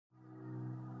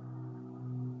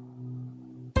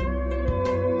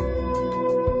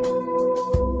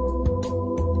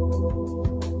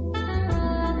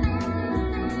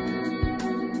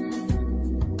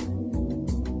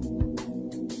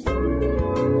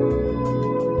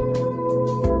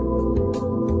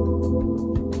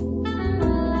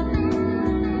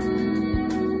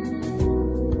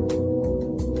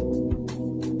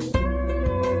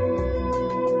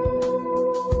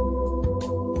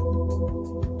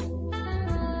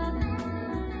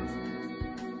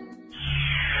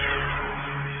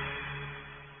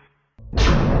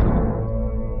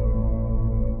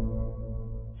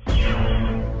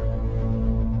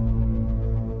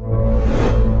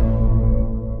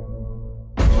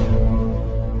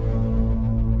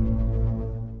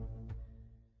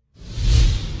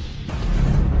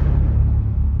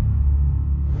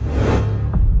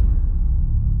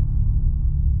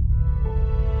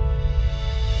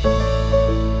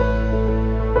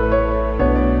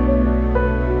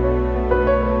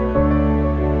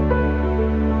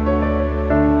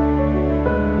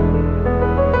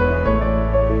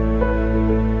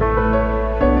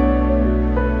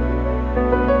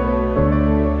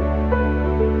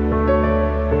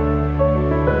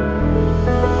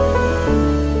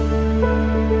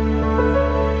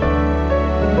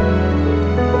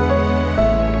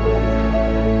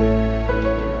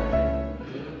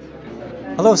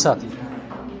Hello साथी,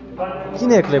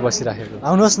 किन एक्लै बसिराखेको?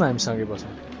 आउनुहोस् न हामीसँगै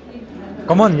बसौँ।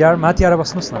 कमन यार, माथि आएर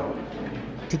बस्नुहोस् न।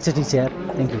 ठिक छ यार,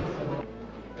 thank you.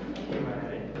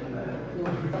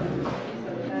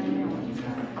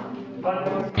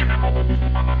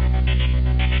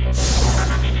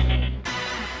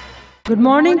 Good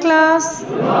morning class.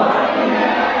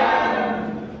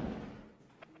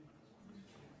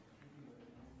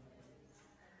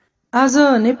 आज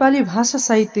नेपाली भाषा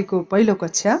साहित्यको पहिलो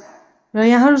कक्षा र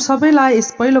यहाँहरू सबैलाई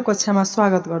यस पहिलो कक्षामा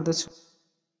स्वागत गर्दछु।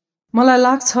 मलाई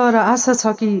लाग्छ र आशा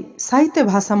छ कि साहित्य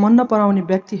भाषा मन नपराउने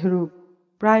व्यक्तिहरू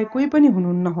प्राय कोही पनि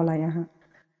हुनुहुन्न होला यहाँ।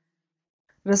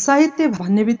 र साहित्य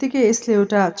भन्ने बित्तिकै यसले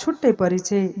एउटा छुट्टै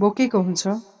परिचय बोकेको हुन्छ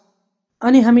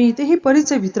अनि हामी त्यही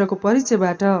परिचयभित्रको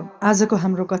परिचयबाट आजको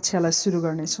हाम्रो कक्षालाई सुरु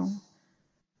गर्नेछौँ।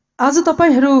 आज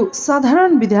तपाईहरू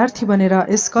साधारण विद्यार्थी बनेर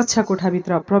यस कक्षा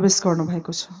कोठाभित्र प्रवेश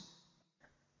गर्नुभएको छ,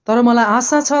 तर मलाई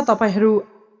आशा छ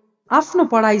तपाईहरू आफ्नो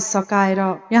पढाइ सकाएर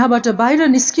यहाँबाट बाहिर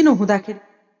निस्किनु हुँदाखेरि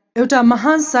एउटा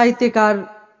महान साहित्यकार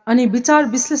अनि विचार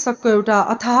विश्लेषकको एउटा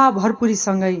अथाह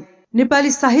भरपुरीसँगै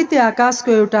नेपाली साहित्य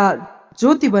आकाशको एउटा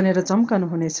ज्योति बनेर चम्कनु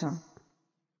हुनेछ।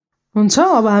 हुन्छ,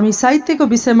 अब हामी साहित्यको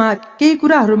विषयमा केही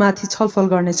कुराहरूमाथि छलफल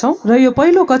गर्नेछौँ र यो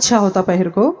पहिलो कक्षा हो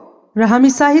तपाईहरूको र हामी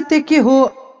साहित्य के हो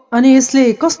अनि यसले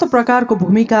कस्तो प्रकारको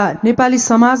भूमिका नेपाली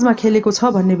समाजमा खेलेको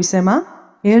छ भन्ने विषयमा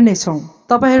हेर्नेछौँ।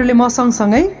 तपाईहरूले म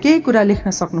सँगसँगै केही कुरा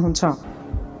लेख्न सक्नुहुन्छ।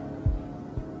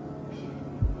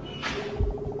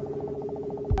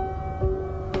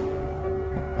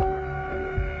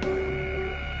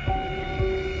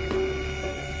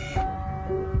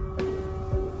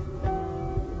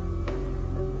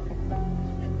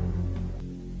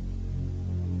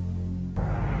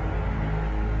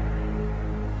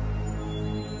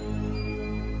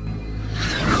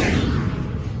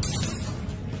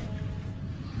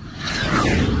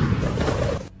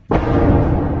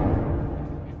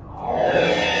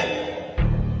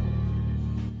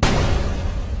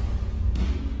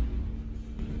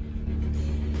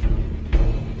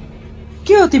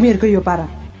 के हो तिमीहरूको यो पारा?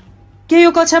 के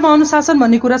यो कक्षामा अनुशासन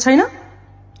भन्ने कुरा छैन?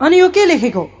 अनि यो के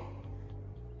लेखेको?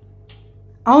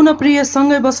 आउन प्रिय,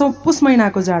 सँगै बसौँ पुस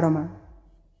महिनाको जाडोमा,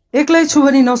 एक्लै छु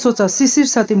भनी नसोच, शिशिर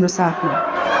छ तिम्रो साथमा।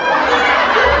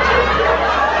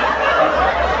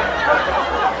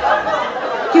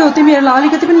 के हो तिमीहरूलाई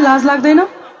अलिकति पनि लाज लाग्दैन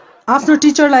आफ्नो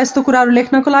टिचरलाई यस्तो कुराहरू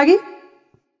लेख्नको लागि?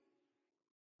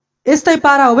 यस्तै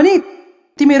पारा हो भने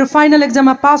तिमीहरू फाइनल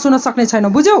एक्जाममा पास हुन सक्ने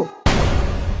छैन, बुझ्यौ?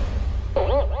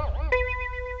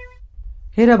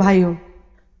 हेर भाइ हो,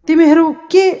 तिमीहरू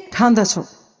के ठान्दछौ?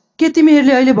 के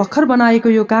तिमीहरूले अहिले भर्खर बनाएको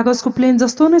यो कागजको प्लेन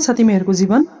जस्तो नै छ तिमीहरूको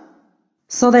जीवन?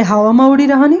 सधैँ हावामा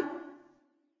उडिरहने?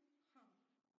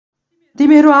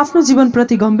 तिमीहरू आफ्नो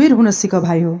जीवनप्रति गम्भीर हुन सिक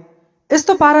भाइ हो।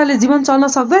 यस्तो पाराले जीवन चल्न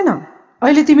सक्दैन।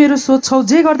 अहिले तिमीहरू सोच्छौ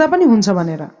जे गर्दा पनि हुन्छ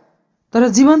भनेर, तर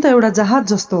जीवन त एउटा जहाज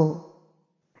जस्तो हो।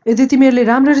 यदि तिमीहरूले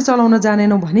राम्ररी चलाउन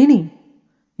जानेनौ भने नि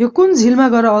यो कुन झिलमा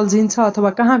गएर अल्झिन्छ अथवा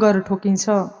कहाँ गएर ठोकिन्छ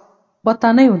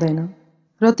पत्ता नै हुँदैन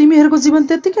र तिमीहरूको जीवन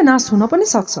त्यत्तिकै नाश हुन पनि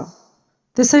सक्छ।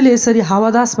 त्यसैले यसरी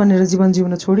हावादास बनेर जीवन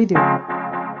जिउन छोडिदेऊ।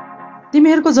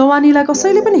 तिमीहरूको जवानीलाई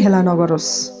कसैले पनि हेला नगरोस्,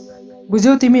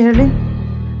 बुझ्यौ तिमीहरूले?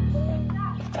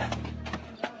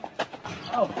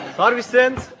 सर्भिस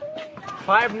सेन्स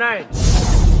 59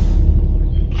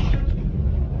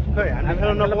 हामी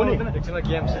खेल्न नपाउने एकछिन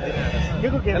गेम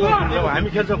केको गेम हामी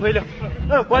खेल्छौँ पहिलो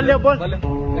बल्ले बल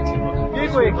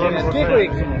केको एक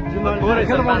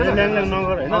खेल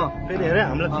नगर हैन फेरि हेरे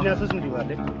हामीलाई चिनाएको छ नि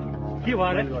तिमीहरूले के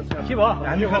भयो रे के भयो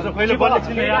हामी खेल्छौँ पहिलो बल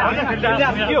एकछिन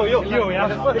के हो यो के हो यार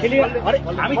खेलि अरे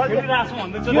हामी खेलिरहेको छौँ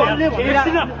भन्दैछ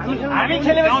हामी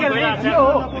खेलेपछि के हो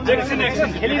एकछिन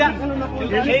खेलिरा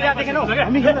देखेनौ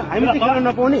हामी खेल्न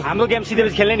नपाउने हाम्रो गेम सिधै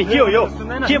खेल्ने नि के हो यो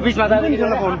के बिचमा जाँदै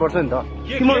खेल्न पाउनु पर्छ नि त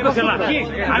तिमीहरुको खेल्न के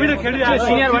हामी त खेलिरहेको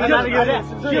सिनियर भनेर जाने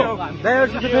के हो ड्राइभर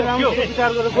चाहिँ फेरि राम्रो विचार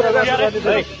गरेर कुरा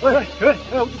गर्दै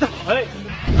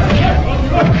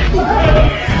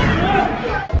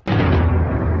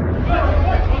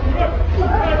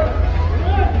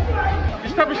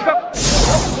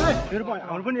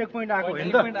हाम्रो पनि 1 पोइन्ट आएको हैन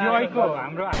त यो आइको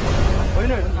हाम्रो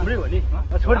होइन हाम्रै हो नि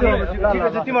छोड्दिनु ठिक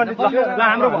छ तिमीहरुले ल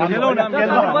हाम्रो खेलौ न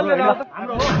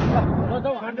हाम्रो हो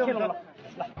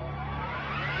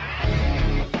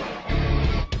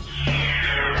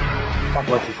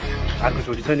पक्पछि अर्को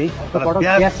छोडी छ नि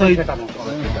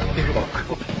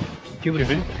के बोल्यो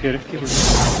फेरि के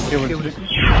बोल्यो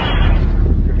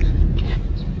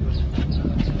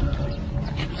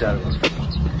विचार गर्छ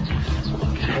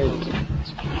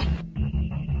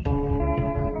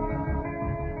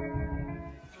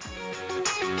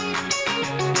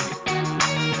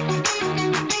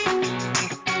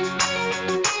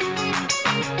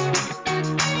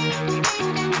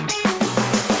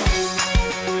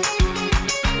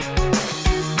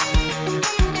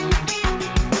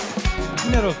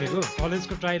रोकेको?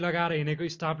 कलेजको टाई लगाएर हिँडेको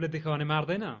स्टाफले देख्यो भने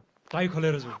मार्दैन? टाई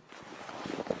खोलेर जाऊ।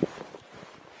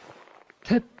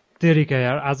 थेत तेरिका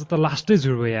यार, आज त लास्टै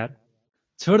झुट भयो यार।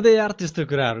 छोड्दे यार त्यस्तो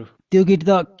कुराहरू। त्यो केटी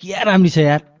त क्या राम्री छ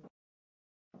यार,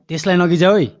 त्यसलाई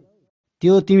नगिजाऊ है।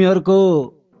 त्यो तिमीहरूको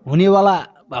हुनेवाला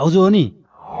भाउजू हो नि।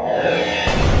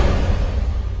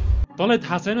 तँलाई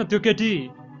थाहा छैन त्यो केटी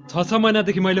 6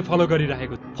 महिनादेखि मैले फलो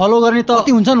गरिराखेको छु। फलो गर्ने त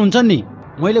कति हुन्छन् नि।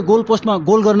 मैले गोल पोस्टमा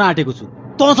गोल गर्न आँटेको छु,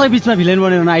 तँ चाहिँ बिचमा भिलेन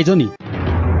बनेर आइजौ नि।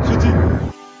 सुजित,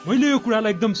 मैले यो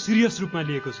कुरालाई एकदम सिरियस रूपमा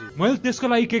लिएको छु। मैले त्यसको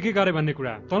लागि के गरेँ भन्ने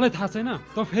कुरा तँलाई थाहा छैन?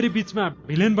 तँ फेरि बिचमा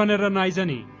भिलेन बनेर नआइज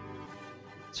नि।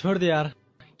 छोड्दे यार,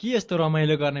 के यस्तो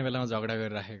रमाइलो गर्ने बेलामा झगडा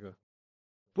गरिराखेको?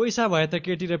 पैसा भए त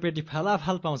केटी र पेटी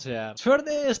फालाफाल पाउँछ यार।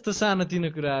 छोड्दे यस्तो सानोतिनो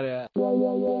कुराहरू यार।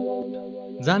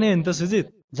 जाने हो नि त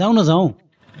सुजित? जाऊ न जाऊ।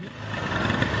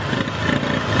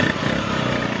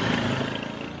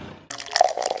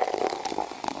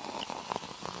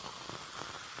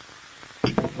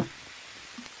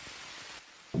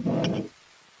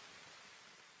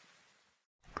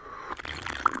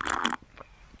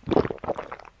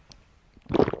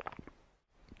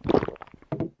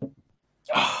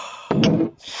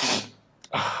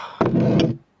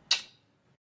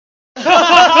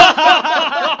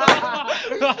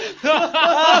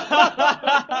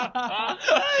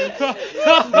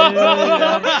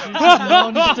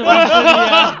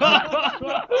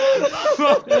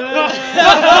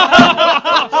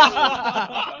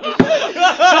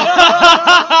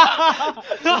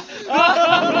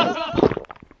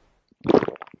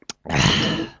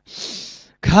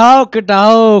 खाओ केटा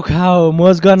हो, खाओ।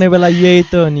 मोज गर्ने बेला यही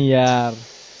त हो नि यार।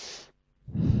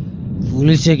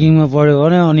 पुलिस चेकिङमा पढ्यो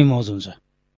भने अनि मौज हुन्छ।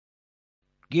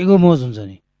 के को मौज हुन्छ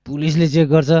नि? पुलिसले चेक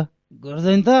गर्छ,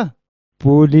 गर्दैन त?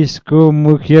 पुलिसको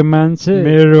मुख्य मान्छे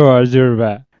मेरो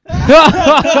हजुरबा।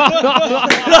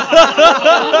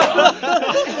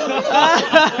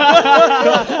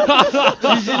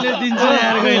 शिशिरले दिन्छ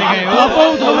यार कहिलेकाहीँ। थपौ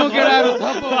थपौ केटाहरू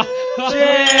थपौ।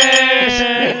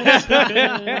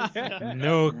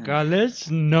 No college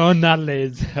no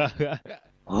knowledge.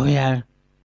 हो यार,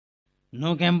 no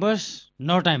campus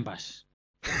no time pass.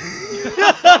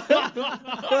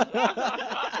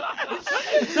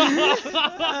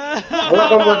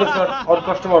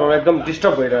 कस्टमरहरू एकदम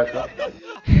डिस्टर्ब भइरहेछ।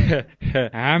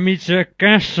 हामी चाहिँ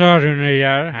कहाँ सर हुनु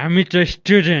यार, हामी चाहिँ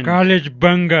स्टुडेन्ट, कलेज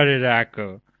बन्द गरेर आएको।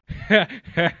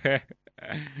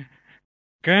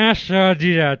 कहाँ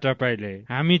सजिरह तपाईँले?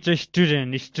 हामी चाहिँ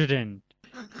स्टुडेन्ट।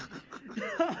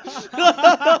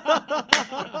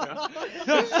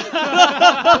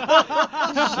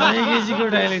 सही केजीको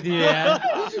डायलग दियो यार।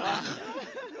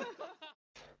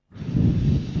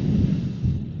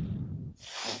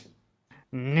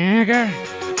 नेगर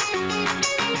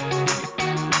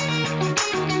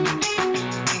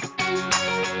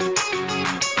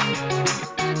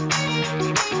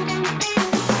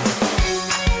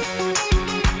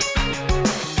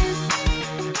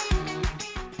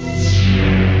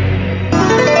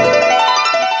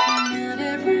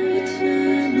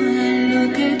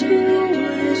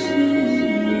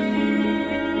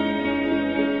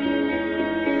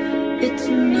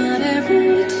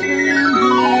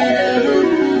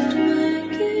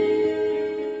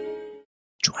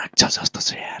जस्तो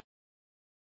छ यार,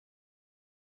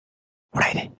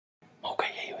 उडाइदे। मौका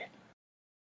यही हो।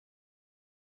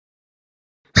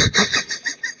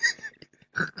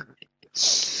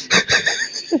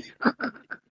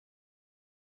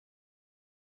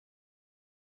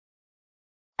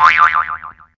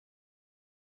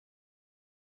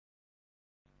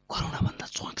 कोरोना भन्दा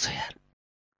च्वाक छ यार,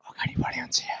 अगाडि बढे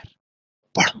हुन्छ यार।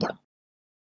 बढौँ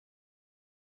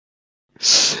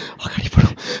अगाडि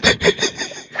बढौँ।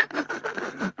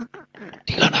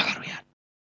 ढिलो नगरौँ यार।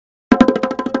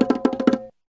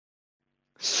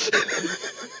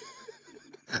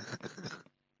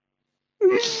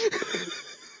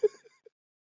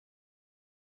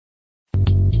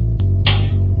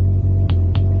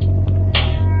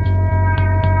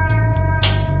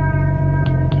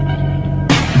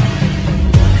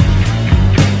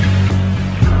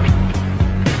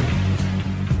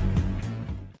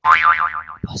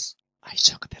 बस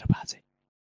आइसक्यो तेरो बाजे।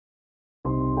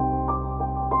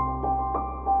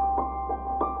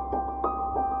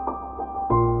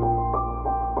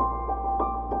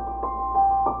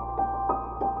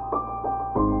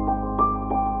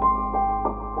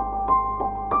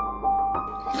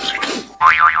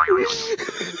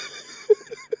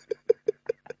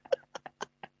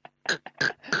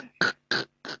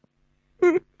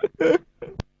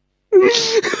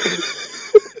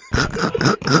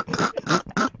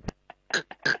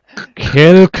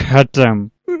 खेल खत्म,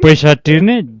 पैसा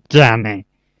तिर्ने जाने।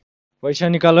 पैसा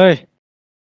निकाल है,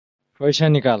 पैसा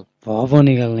निकाल। भो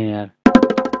निकाल्ने यार।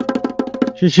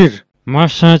 शिशिर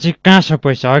मसँग चाहिँ कहाँ छ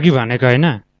पैसा? अघि भनेको होइन?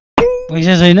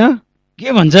 पैसा छैन?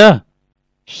 के भन्छ?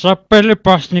 सबैले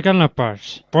पर्स निकाल न,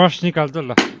 पर्स निकाल त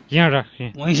ल, यहाँ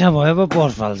राख। पैसा भयो पो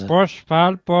पर्स फाल्छ। पर्स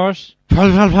फाल, पर्स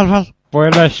फाल।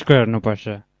 पहिला यसको हेर्नुपर्छ।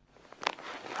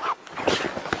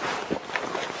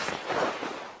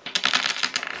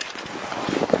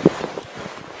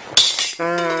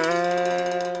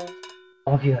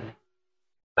 अब के गर्ने?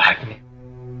 भाग्ने।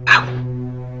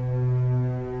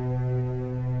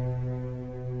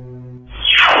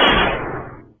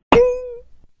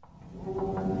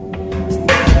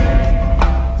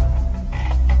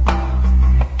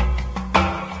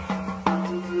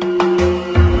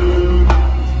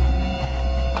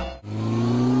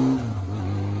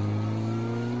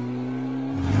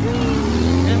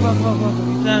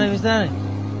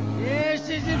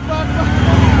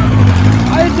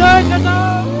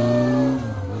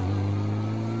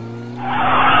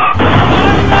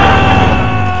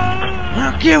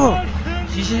 के हो?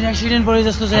 शिशिर एक्सिडेन्ट पऱ्यो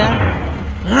जस्तो छ यार।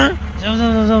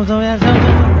 जाऊ यार, जाऊ।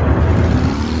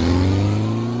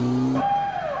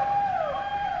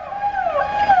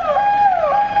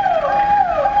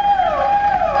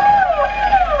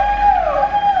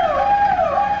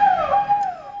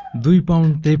 दुई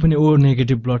पाउन्ड त्यही पनि ओ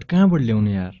नेगेटिभ ब्लड कहाँबाट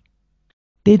ल्याउने यार?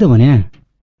 त्यही त भने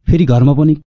फेरि घरमा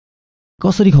पनि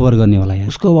कसरी खबर गर्ने होला यार?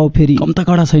 उसको अभाव फेरि कम त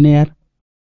कडा छैन यार।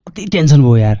 कति टेन्सन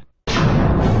भयो यार।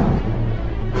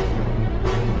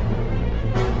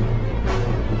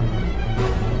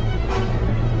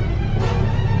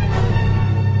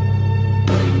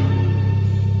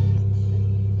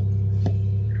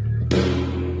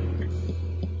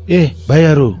 ए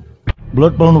भाइहरू,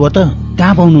 ब्लड पाउनु भयो त?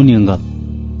 कहाँ पाउनु नि अङ्कल?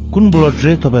 कुन ब्लड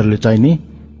रे तपाईँहरूले चाहिने?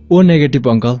 ओ नेगेटिभ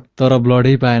अङ्कल, तर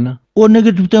ब्लडै पाएन। ओ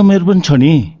नेगेटिभ त मेरो पनि छ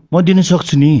नि, म दिन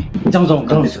सक्छु नि।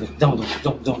 जाऊ।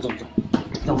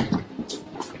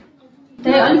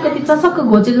 अलिकति चसक्क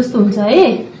घोचे जस्तो हुन्छ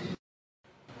है।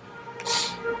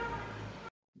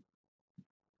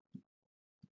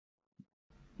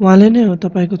 उहाँले नै हो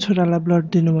तपाईँको छोरालाई ब्लड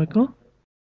दिनुभएको?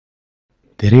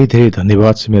 धेरै धेरै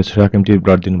धन्यवाद मेरो छोराको निम्ति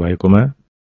ब्लड दिनुभएकोमा।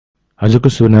 हजुरको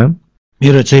शुभ नाम?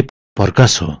 मेरो चाहिँ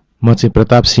प्रकाश हो। म चाहिँ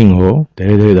प्रताप सिंह हो।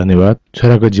 धेरै धेरै धन्यवाद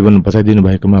छोराको जीवन बचाइदिनु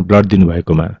भएकोमा, ब्लड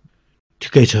दिनुभएकोमा।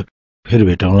 ठिकै छ, फेरि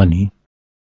भेटौँला नि।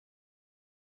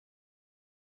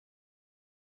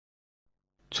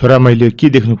 छोरा, मैले के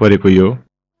देख्नु परेको यो?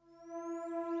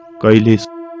 कहिले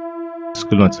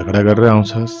स्कुलमा झगडा गरेर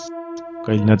आउँछस्,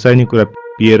 कहिले नचाहिने कुरा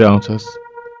पिएर आउँछस्।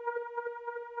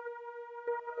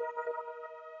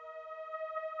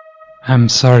 I'm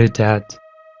sorry, Dad.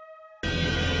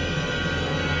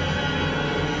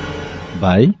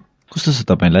 भाइ, कस्तो छ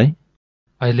तपाईलाई?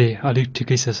 अहिले अलिक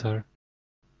ठिकै छ सर।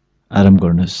 आराम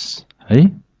गर्नुहोस् है।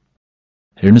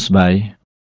 हेर्नुहोस् भाइ,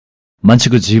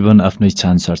 मान्छेको जीवन आफ्नो इच्छा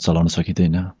अनुसार चलाउन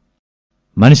सकिँदैन।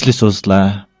 मानिसले सोच्ला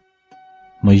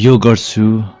म यो गर्छु,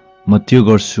 म त्यो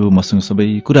गर्छु, मसँग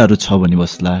सबै कुराहरू छ भनी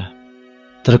बस्ला।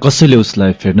 तर कसैले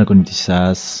उसलाई फेर्नको निम्ति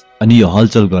साहस अनि यो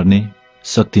हलचल गर्ने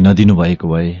शक्ति नदिनु भएको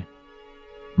भए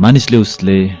मानिसले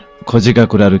उसले खोजेका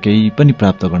कुराहरू केही पनि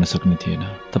प्राप्त गर्न सक्ने थिएन।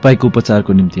 तपाईको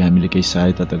उपचारको निम्ति हामीले केही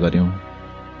सहायता त गर्यौं,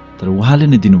 तर उहाँले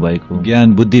नै दिनुभएको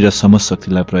ज्ञान, बुद्धि र समझ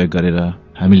शक्तिलाई प्रयोग गरेर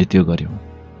हामीले त्यो गर्यौं।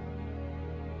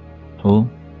 हो,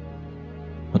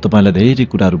 म तपाईलाई धेरै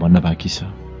कुराहरू भन्न बाँकी छ,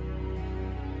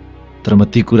 तर म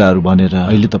ती कुराहरू भनेर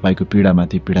अहिले तपाईको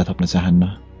पीडामाथि पीडा थप्न चाहन्न।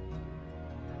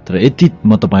 तर यति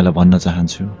म तपाईलाई भन्न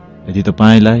चाहन्छु, यदि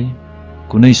तपाईलाई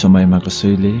कुनै समयमा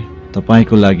कसैले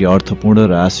तपाईको लागि अर्थपूर्ण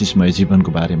र आशिषमय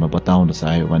जीवनको बारेमा बताउन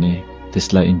चाह्यो भने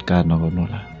त्यसलाई इन्कार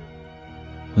नगर्नुहोला।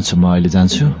 हुन्छ, म अहिले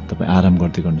जान्छु, तपाई आराम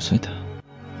गर्दै गर्नुहोस् है त।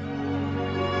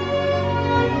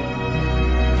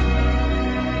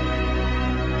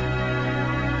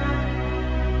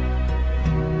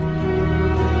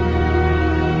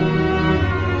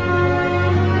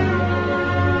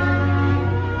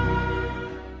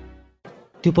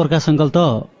 त्यो प्रकाश अङ्कल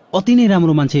त अति नै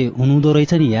राम्रो मान्छे हुनुहुँदो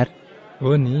रहेछ नि यार।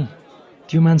 हो नि,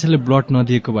 त्यो मान्छेले ब्लड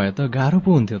नदिएको भए त गाह्रो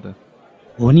पो हुन्थ्यो त।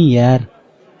 हो नि यार,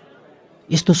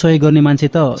 यस्तो सहयोग गर्ने मान्छे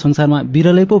त संसारमा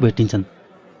बिरलै पो भेटिन्छन्।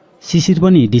 शिशिर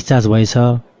पनि डिस्चार्ज भएछ,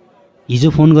 हिजो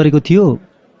फोन गरेको थियो,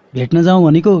 भेट्न जाउँ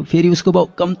भनेको, फेरि उसको बाउ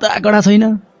कम्ता कडा छैन,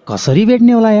 कसरी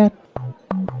भेट्ने होला यार।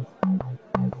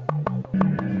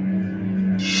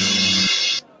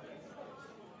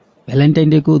 भ्यालेन्टाइन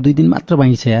डे को 2 दिन मात्र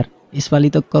बाँकी छ यार। यसपालि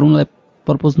त करुणालाई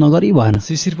प्रपोज नगरी भएन।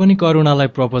 शिशिर पनि करुणालाई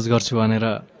प्रपोज गर्छु भनेर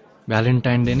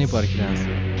भ्यालेन्टाइन डे नै पर्खिरहेछ।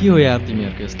 के हो यार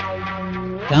तिमीहरूको यस्तो?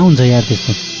 कहाँ हुन्छ यार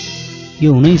त्यस्तो,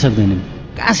 यो हुनै सक्दैन।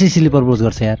 कहाँ शिशिरले प्रपोज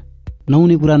गर्छ यार?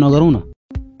 नहुने कुरा नगरौँ न।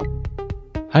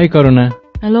 हाई करुणा,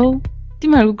 हेलो,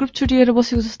 तिमीहरूको ग्रुप छुटिएर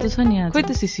बसेको जस्तो छ नि आज। खोइ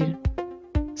त शिशिर?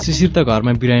 शिशिर त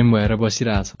घरमा बिरामी भएर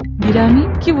बसिरहेछ। बिरामी?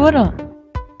 के भयो र?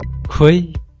 खोइ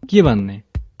के भन्ने,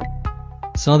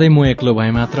 सधैँ म एक्लो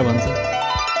भए मात्र भन्छ,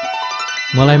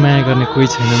 मलाई माया गर्ने कोही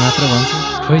छैन मात्र भन्छ।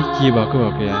 खोइ के भएको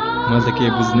यार, मैले त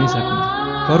केही बुझ्नै सक्दिनँ।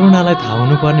 करुणालाई थाहा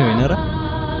हुनुपर्ने होइन र?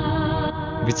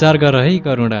 विचार गर है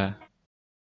करुणा।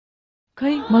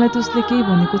 खै मलाई त उसले केही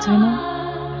भनेको छैन।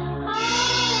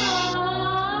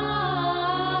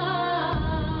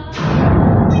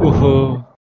 ओहो,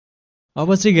 अब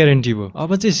चाहिँ ग्यारेन्टी भयो।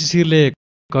 अब चाहिँ शिशिरले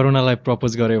करुणालाई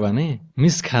प्रपोज गर्यो भने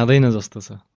मिस खाँदैन जस्तो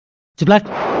छ। चुप्लाक,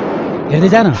 हेर्दै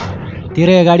जान,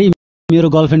 तेरै अगाडि मेरो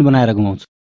गर्लफ्रेन्ड बनाएर घुमाउँछु,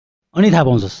 अनि थाहा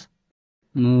पाउँछस्।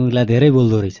 मुला धेरै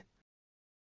बोल्दो रहेछ।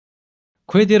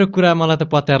 खोइ तेरो कुरा मलाई त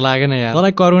पत्यार लागेन यार।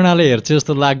 मलाई करुणाले हेर्छ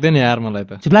जस्तो लाग्दैन यार मलाई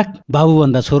त। चुप्लाक, बाबु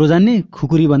भन्दा छोरो जान्ने,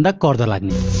 खुकुरी भन्दा कर्द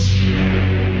लाग्ने।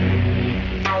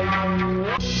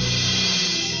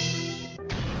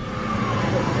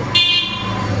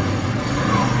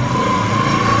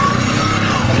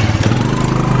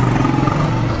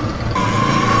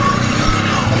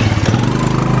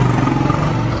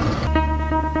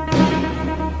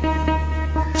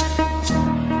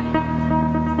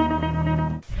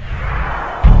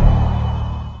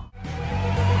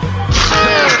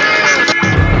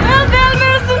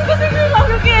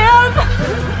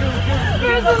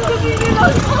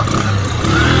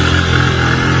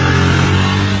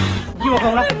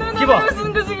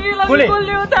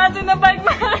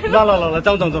 ल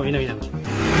जाउँ हिँड।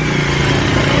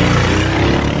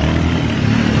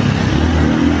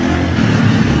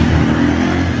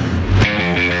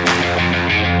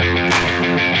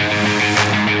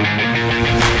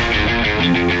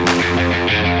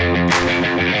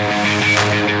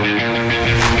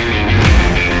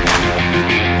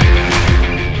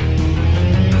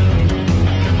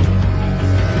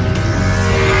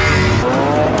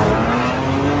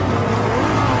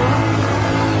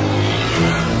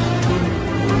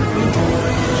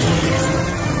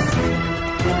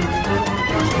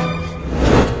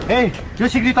 यो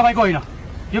सिक्री तपाईँको होइन,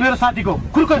 यो मेरो साथीको।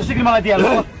 कुर्को सिक्री मलाई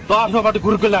दिइहाल्नु। त आफ्नो बाटो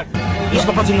कुर्को लाग,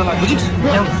 यसको पछि नलाग, बुझिस्?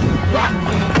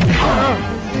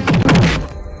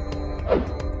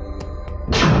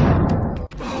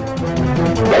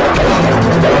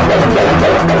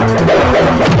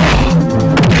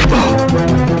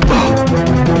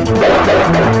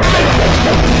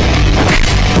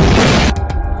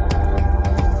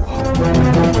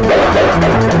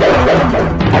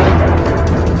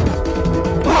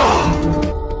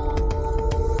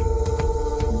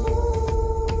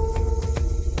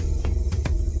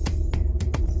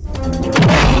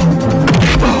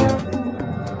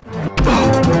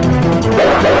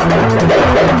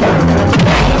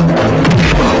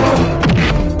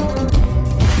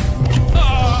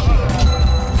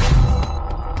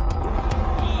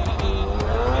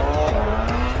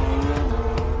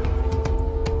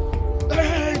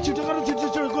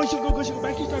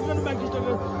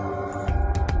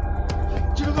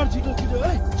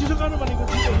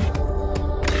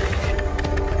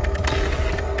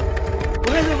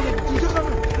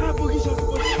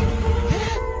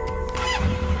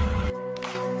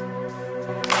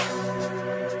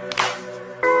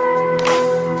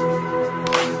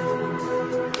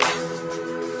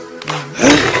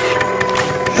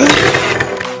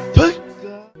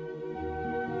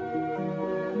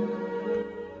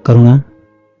 करुणा,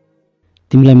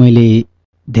 तिमीलाई मैले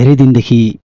धेरै दिनदेखि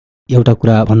एउटा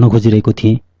कुरा भन्न खोजिरहेको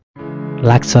थिएँ।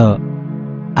 लाग्छ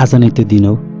आज नै त्यो दिन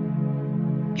हो।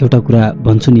 एउटा कुरा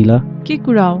भन्छु नि ल। के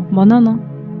कुरा हो भन न।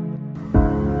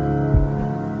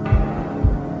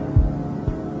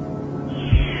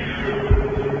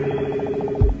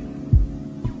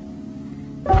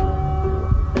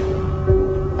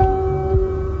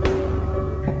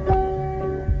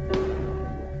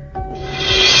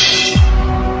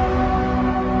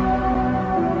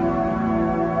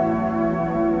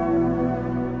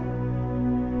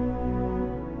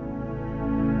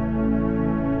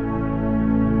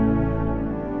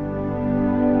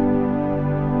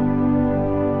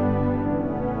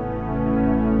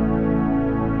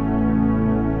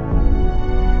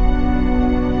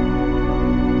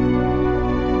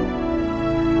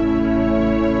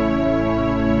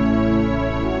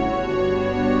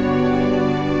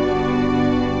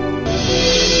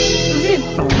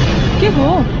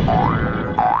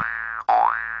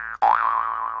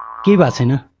 केही भएको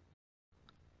छैन।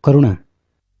 करुणा,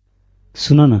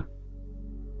 सुन न,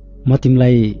 म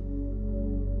तिमीलाई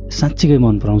साँच्चीकै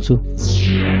मन पराउँछु।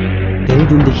 धेरै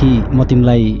दिनदेखि म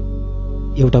तिमीलाई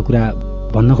एउटा कुरा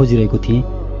भन्न खोजिरहेको थिएँ,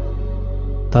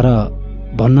 तर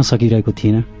भन्न सकिरहेको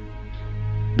थिइनँ।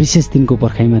 विशेष दिनको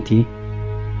पर्खाइमा थिएँ।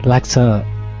 लाग्छ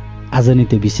आज नै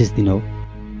त्यो विशेष दिन हो।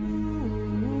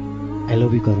 I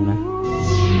love you Karuna.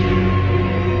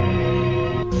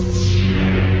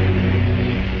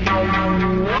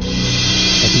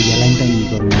 Happy Valentine Day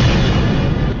Karuna.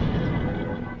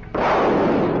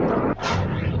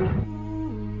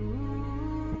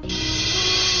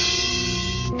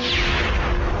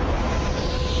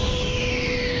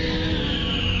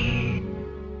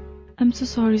 I'm so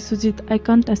sorry, Sujit. I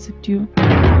can't accept you.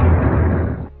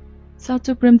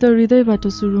 साँचो प्रेम त हृदयबाट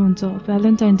सुरु हुन्छ,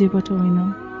 भ्यालेन्टाइन डेबाट होइन।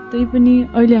 तै पनि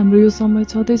अहिले हाम्रो यो समय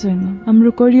छँदै छैन।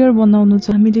 हाम्रो करियर बनाउनु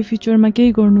छ, हामीले फ्युचरमा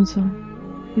केही गर्नु छ।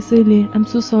 यसैले I'm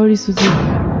so sorry, Sujit.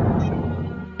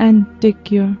 And take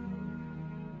care.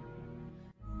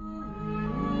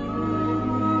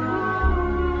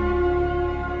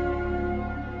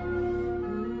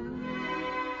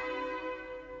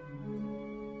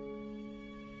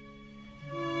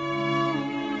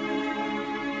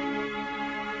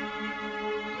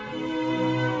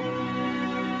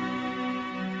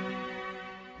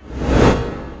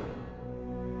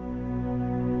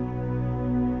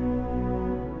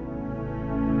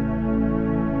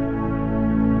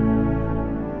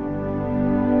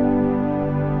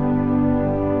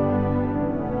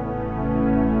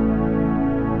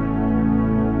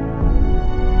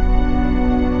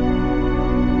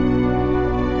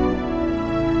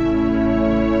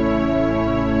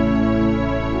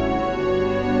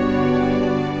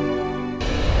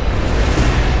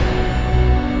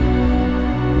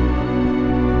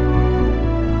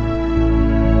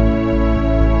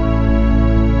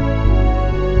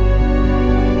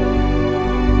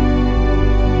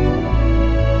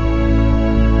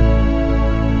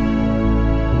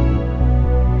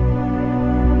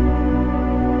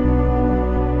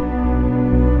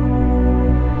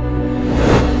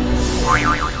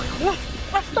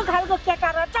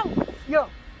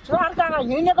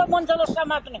 हिँडेको मान्छेले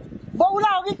समात्ने बौला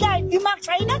हो कि क्या? दिमाग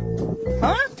छैन?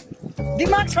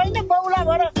 दिमाग छैन बौला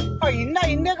भएर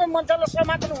हिँडेको मान्छेले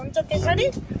समात्नु हुन्छ त्यसरी?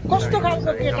 कस्तो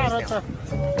खालको केटा रहेछ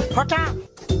फटा।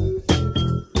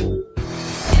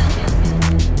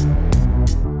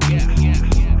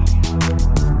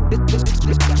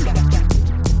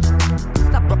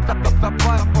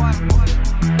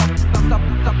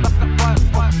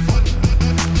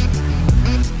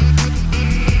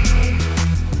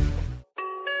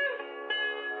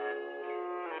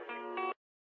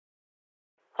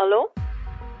 हेलो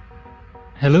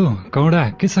हेलो कौडा,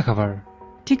 के छ खबर?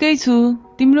 ठिकै छु,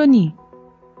 तिम्रो नि?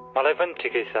 मलाई पनि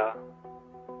ठिकै छ।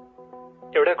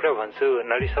 एउटा कुरा भन्छु,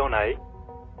 नरिसाउ न है।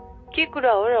 के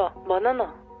कुरा हो र? भन न।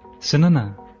 सुन न,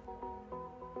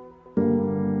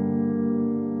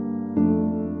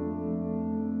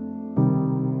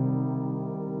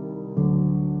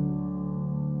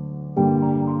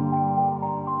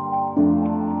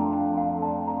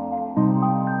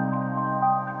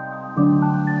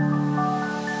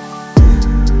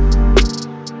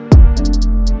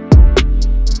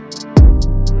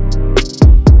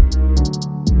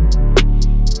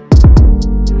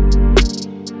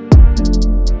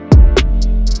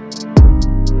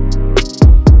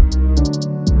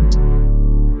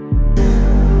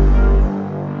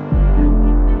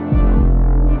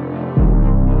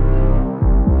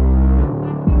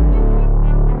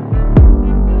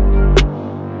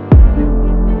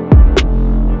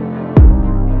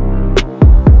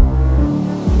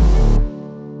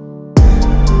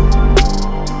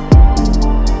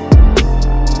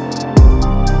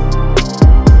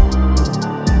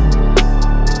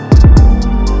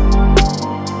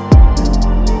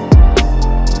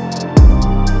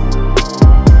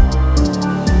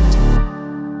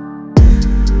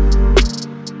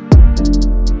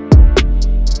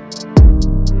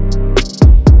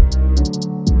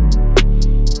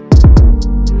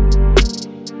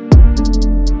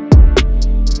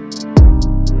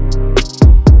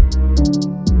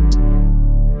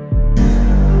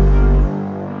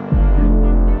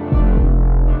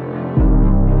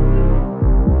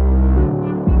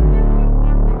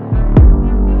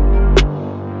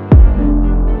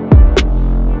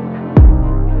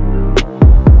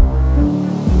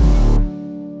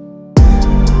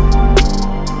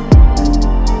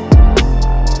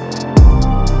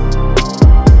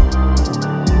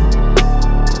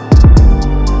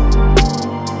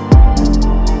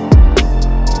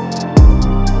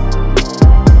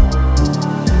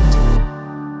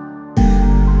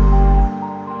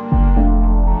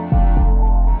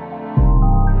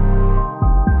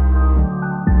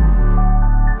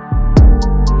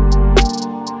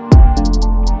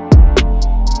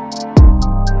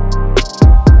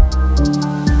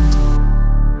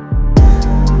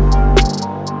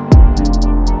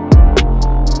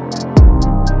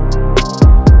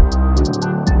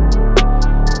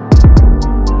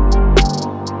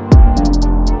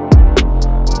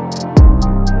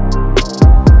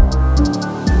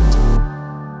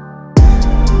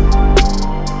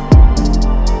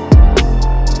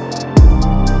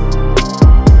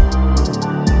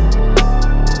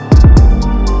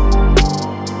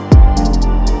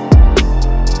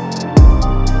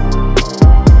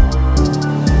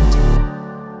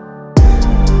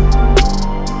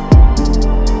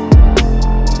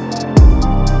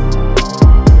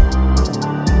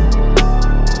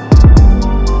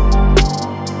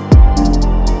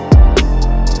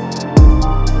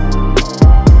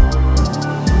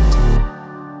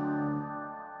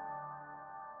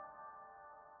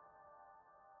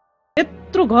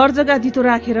 यत्रो घर जग्गा दितो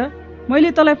राखेर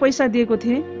मैले तँलाई पैसा दिएको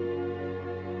थिएँ।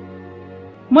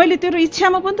 मैले तेरो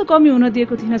इच्छामा पनि त कमी हुन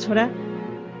दिएको थिइनँ छोरा।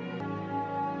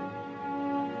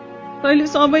 तैँले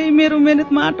सबै मेरो मेहनत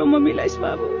माटोमा मिलाइस्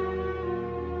बाबु।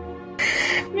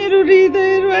 मेरो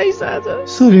हृदय रुवाइस् आज।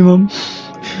 सरी मम,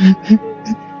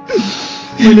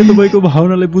 मैले तपाईँको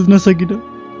भावनालाई बुझ्न सकिनँ।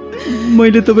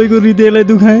 मैले तपाईँको हृदयलाई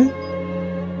दुखाएँ।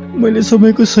 मैले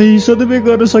समयको सही सदुपयोग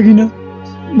गर्न सकिनँ।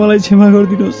 मलाई क्षमा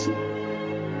गरिदिनुहोस्,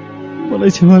 मलाई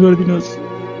क्षमा गरिदिनुहोस्।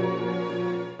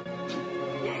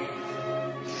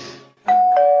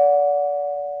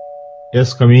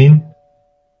 Yes, come in.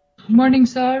 Morning,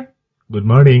 sir. Good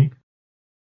morning.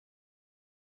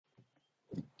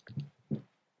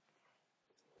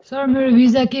 Sir मेरो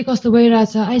भिजा के कस्तो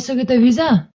भइरहेछ? आइसक्यो त भिजा?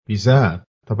 भिजा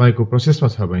तपाईको प्रोसेसमा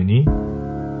छ बहिनी।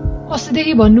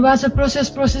 अस्तिदेखि भन्नुभएको छ प्रोसेस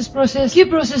प्रोसेस प्रोसेस। के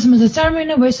प्रोसेसमा छ? 4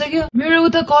 महिना भइसक्यो। मेरो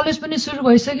उता कलेज पनि सुरु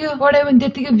भइसक्यो। पढाइ पनि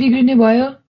त्यतिकै बिग्रिने भयो।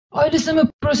 अहिलेसम्म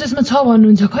प्रोसेसमा छ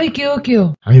भन्नुहुन्छ। खै के हो के हो?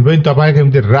 हामी पनि तपाईको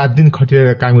निम्ति रात दिन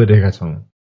खटिएर काम गरिरहेका छौँ।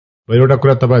 एउटा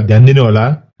कुरा तपाईँ ध्यान दिनु होला,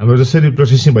 हाम्रो जसरी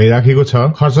प्रोसेसिङ भइराखेको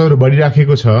छ, खर्चहरू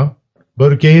बढिराखेको छ,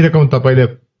 बरु केही रकम तपाईँले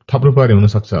थप्नु पर्ने हुन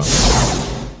सक्छ।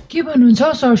 के भन्नुहुन्छ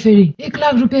सर? फेरि 1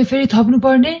 लाख रुपियाँ फेरि थप्नु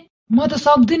पर्ने? म त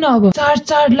सक्दिनँ अब।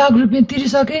 4 लाख रुपियाँ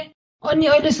तिरिसके अनि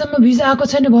अहिलेसम्म भिजा आएको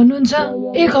छैन भन्नुहुन्छ।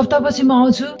 1 हप्तापछि म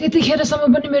आउँछु। त्यतिखेरसम्म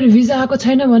पनि मेरो भिजा आएको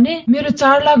छैन भने मेरो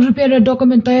 4 लाख रुपियाँ र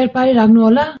डकुमेन्ट तयार पारिराख्नु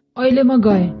होला। अहिले म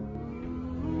गएँ।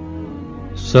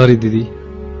 सरी दिदी,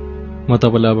 म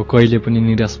तपाईँलाई अब कहिले पनि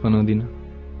निराश बनाउँदिनँ।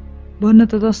 भन्न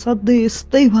त सधैँ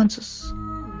यस्तै भन्छस्,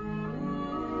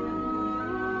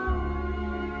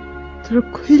 तर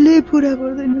कहिले पुरा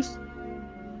गर्दैनस्।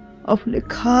 आफूले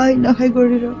खाइ नखाइ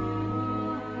गरेर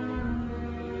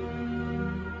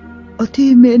अति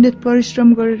मेहनत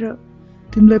परिश्रम गरेर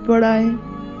तिमीलाई पढाएँ,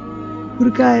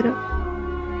 हुर्काएर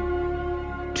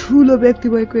ठुलो व्यक्ति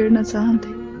भएको हेर्न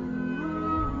चाहन्थे,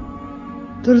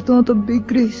 तर तँ त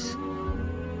बिग्रिस्।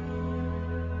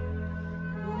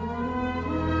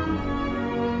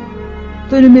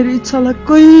 तैँले मेरो इच्छालाई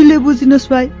कहिले बुझिनस्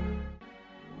भाइ।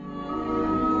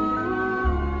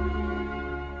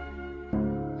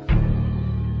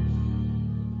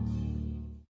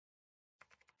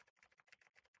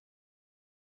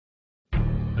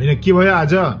 होइन के भयो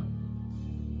आज?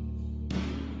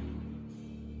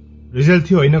 रिजल्ट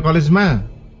थियो होइन कलेजमा?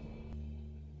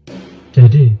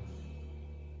 ड्याडी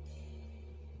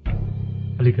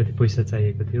अलिकति पैसा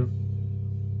चाहिएको थियो।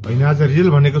 होइन आज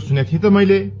रिजल्ट भनेको सुनेको थिएँ त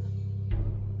मैले।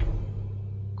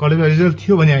 कलेजमा रिजल्ट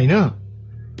थियो भने होइन?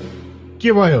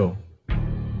 के भयो?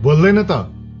 बोल्दैन त?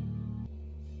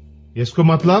 यसको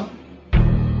मतलब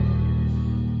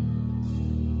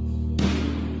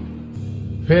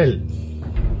फेल।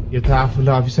 यो त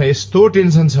आफूलाई अफिसमा यस्तो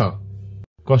टेन्सन छ,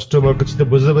 कस्टमरको चित्त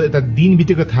बुझ्दा यता दिन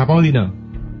बितेको थाहा पाउँदिन।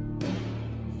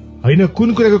 होइन कुन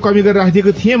कुराको कमी गरेर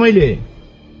राखिदिएको थिएँ मैले?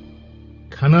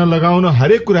 खाना लगाउन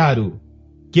हरेक कुराहरू।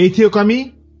 केही थियो कमी?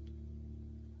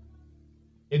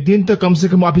 एक दिन त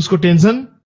कमसेकम अफिसको टेन्सन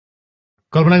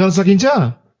कल्पना गर्न सकिन्छ?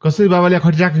 कसरी बाबाले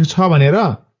खटिराखेको छ भनेर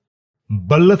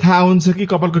बल्ल थाहा हुन्छ कि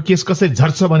कपालको केस कसरी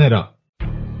झर्छ भनेर।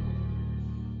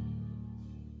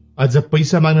 अझ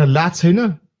पैसा माग्न लाज छैन?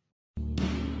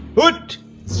 उठ!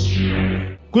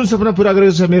 कुन सपना पूरा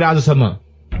गरेको छ मेरो आजसम्म?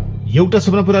 एउटा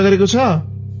सपना पूरा गरेको छ?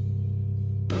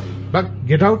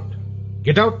 Get out,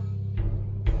 get out,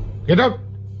 get out,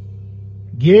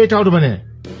 get out भने।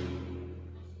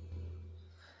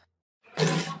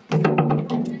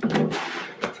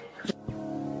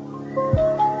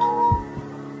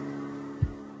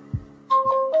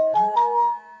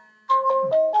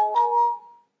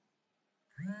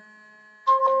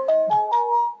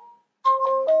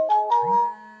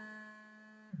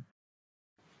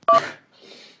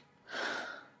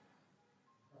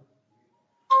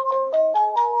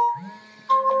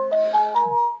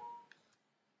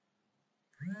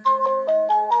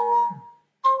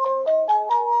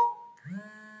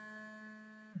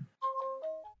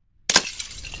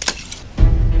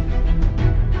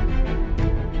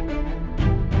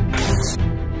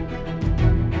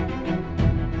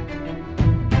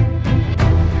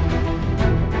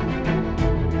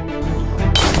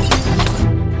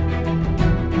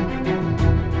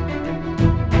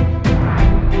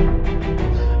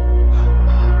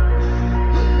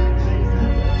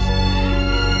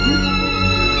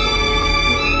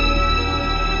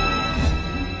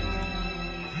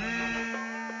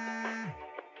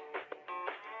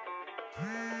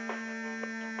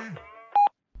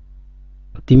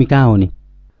 तिमी कहाँ हो नि?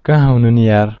 कहाँ हुनु नि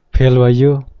यार, फेल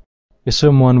भयो।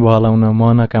 यसो मन बहलाउन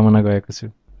मनोकामना गएको छु।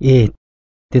 ए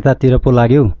त्यतातिर पो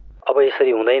लाग्यौ? अब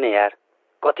यसरी हुँदैन यार।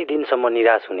 कति दिनसम्म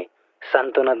निराश हुने?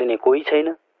 सान्त्वना दिने कोही छैन,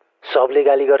 सबले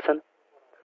गाली गर्छन्।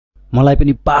 मलाई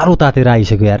पनि पारो तातेर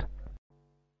आइसक्यो यार।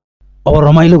 अब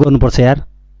रमाइलो गर्नुपर्छ यार।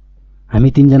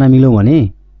 हामी 3 जना मिलौँ भने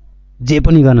जे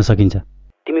पनि गर्न सकिन्छ।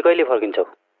 तिमी कहिले फर्किन्छौ?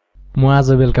 म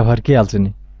आज बेलुका फर्किहाल्छु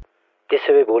नि। त्यसो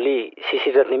भए भोलि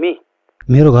शिशिर र तिमी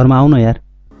मेरो घरमा आउन यार।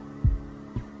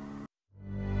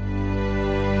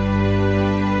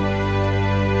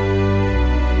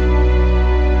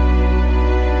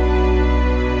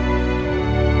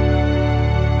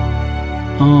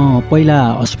 पहिला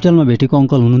हस्पिटलमा भेटेको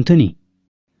अङ्कल हुनुहुन्थ्यो नि,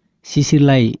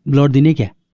 शिशिरलाई ब्लड दिने क्या?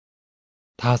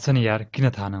 थाहा छ नि यार, किन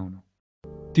थाहा नहुनु।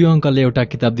 त्यो अङ्कलले एउटा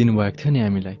किताब दिनुभएको थियो नि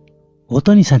हामीलाई। हो त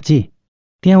नि साँच्ची।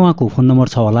 त्यहाँ उहाँको फोन नम्बर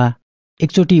छ होला,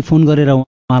 एकचोटि फोन गरेर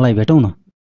उहाँलाई भेटौँ न।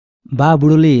 बा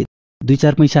बुढोले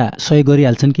 2-4 पैसा सहयोग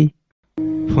गरिहाल्छन् कि।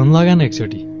 फोन लगा न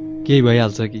एकचोटि, केही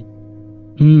भइहाल्छ कि।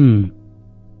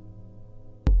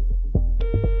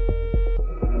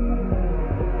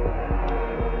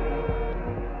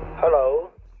 हेलो।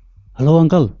 हेलो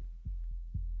अङ्कल,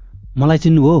 मलाई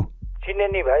चिन्नुभयो? चिने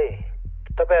नि भाइ।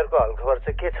 तपाईँहरूको हालखबर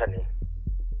चाहिँ के छ नि?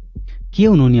 के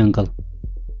हुनु नि अङ्कल,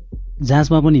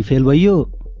 जाँचमा पनि फेल भइयो,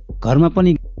 घरमा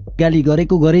पनि गाली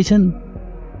गरेको गरेछन्,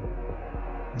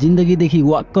 जिन्दगीदेखि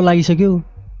वाक्क लागिसक्यो,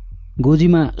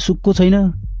 गोजीमा सुक्को छैन।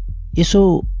 यसो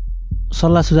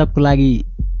सल्लाह सुझावको लागि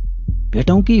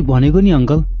भेटौँ कि भनेको नि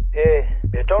अङ्कल। ए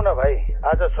भेटौँ न भाइ,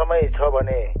 आज समय छ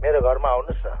भने मेरो घरमा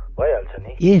आउनुहोस् न, भइहाल्छ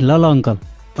नि। ए ल ल अङ्कल,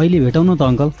 अहिले भेटौँ न त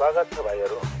अङ्कल। स्वागत छ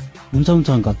भाइहरू। हुन्छ हुन्छ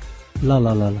अङ्कल, ल ल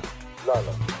ल ल ल ल।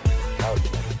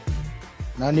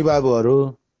 नानी बाबुहरू,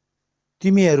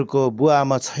 तिमीहरूको बुवा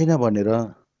आमा छैन भनेर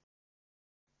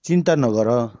चिन्ता नगर।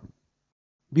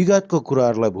 विगतको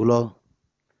कुराहरूलाई भुल।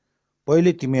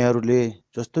 पहिले तिमीहरूले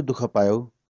जस्तो दुःख पायौ,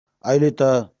 अहिले त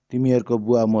तिमीहरूको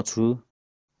बुवा म छु।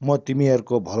 म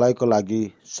तिमीहरूको भलाइको लागि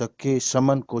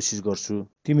सकेसम्म कोसिस गर्छु,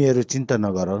 तिमीहरू चिन्ता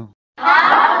नगर।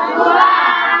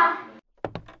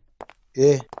 ए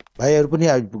भाइहरू पनि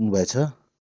आइपुग्नु भएछ?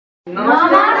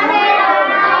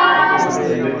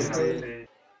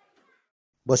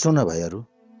 बसौँ न भाइहरू।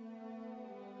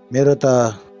 मेरो त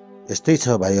यस्तै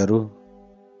छ भाइहरू,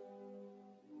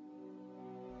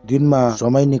 दिनमा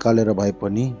समय निकालेर भए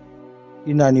पनि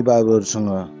यी नानी बाबुहरूसँग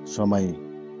समय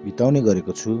बिताउने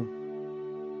गरेको छु।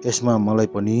 यसमा मलाई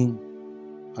पनि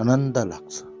आनन्द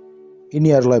लाग्छ।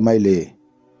 यिनीहरूलाई मैले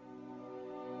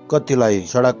कतिलाई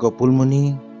सडकको पुलमुनि,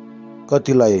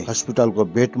 कतिलाई हस्पिटलको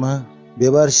बेडमा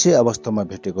बेवारसी अवस्थामा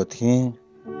भेटेको थिएँ।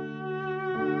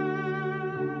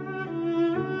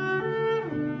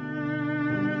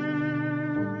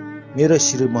 मेरो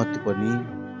श्रीमती पनि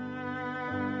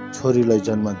छोरीलाई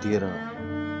जन्म दिएर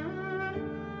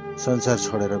संसार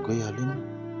छोडेर गइहालिन्।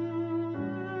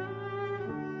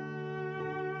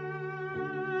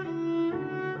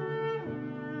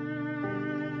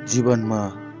 जीवनमा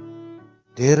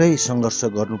धेरै सङ्घर्ष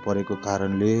गर्नु परेको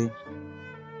कारणले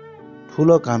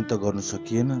ठुलो काम त गर्नु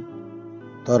सकिएन,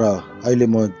 तर अहिले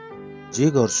म जे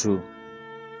गर्छु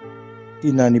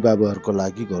यी नानी बाबुहरूको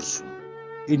लागि गर्छु।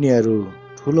 यिनीहरू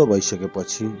ठुलो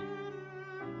भइसकेपछि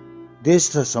देश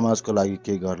र समाजको लागि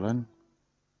के गर्लान्।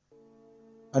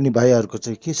 अनि भाइहरूको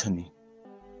चाहिँ के छ नि?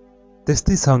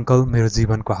 त्यस्तै छ अङ्कल मेरो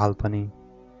जीवनको हाल पनि।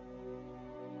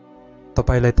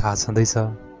 तपाईँलाई थाहा छँदैछ,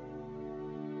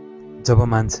 जब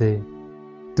मान्छे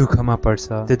दुःखमा पर्छ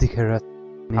त्यतिखेर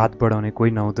हात बढाउने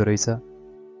कोही नहुँदो रहेछ।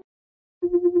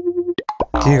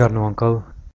 के गर्नु अङ्कल,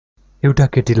 एउटा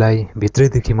केटीलाई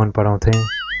भित्रैदेखि मन पराउँथे।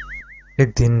 एक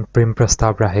दिन प्रेम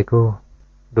प्रस्ताव राखेको,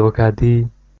 धोका दिई,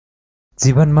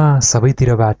 जीवनमा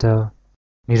सबैतिरबाट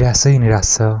निराशै निराश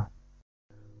छ।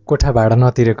 कोठा भाडा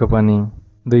नतिरेको पनि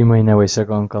 2 महिना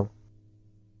भइसक्यो अङ्कल।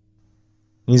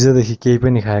 हिजोदेखि केही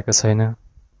पनि खाएको छैन।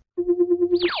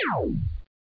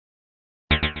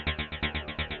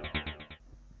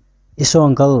 यसो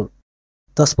अङ्कल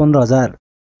 10-15 हजार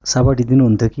साबटी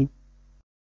दिनुहुन्थ्यो कि?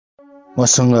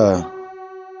 मसँग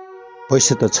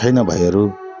पैसा त छैन भाइहरू,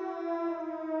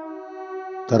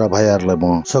 तर भाइहरूलाई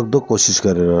म सक्दो कोसिस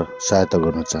गरेर सहायता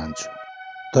गर्न चाहन्छु।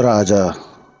 तर आज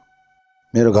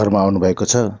मेरो घरमा आउनु भएको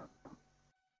छ,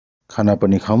 खाना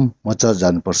पनि खाऊँ, म चर्च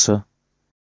जानुपर्छ।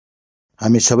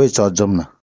 हामी सबै चर्च जाउँ न,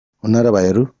 हुन्न र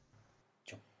भाइहरू?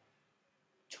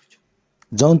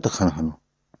 जाउँ त खाना खानु।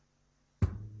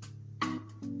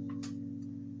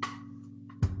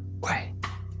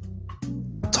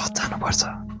 चर्च जानुपर्छ,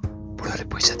 बुढोले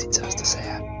पैसा दिन्छ जस्तो छ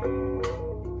यार।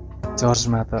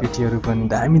 चर्चमा त केटीहरू पनि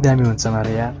दामी दामी हुन्छ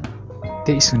मारे यार,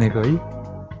 त्यही सुनेको है।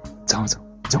 जाउँ जाउँ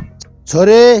जाउँ।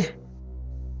 छोरे,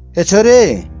 ए छोरे,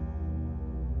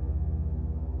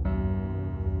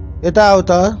 यता आऊ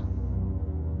त।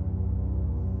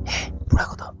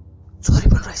 बुढाको त छोरी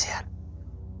पनि रहेछ यार।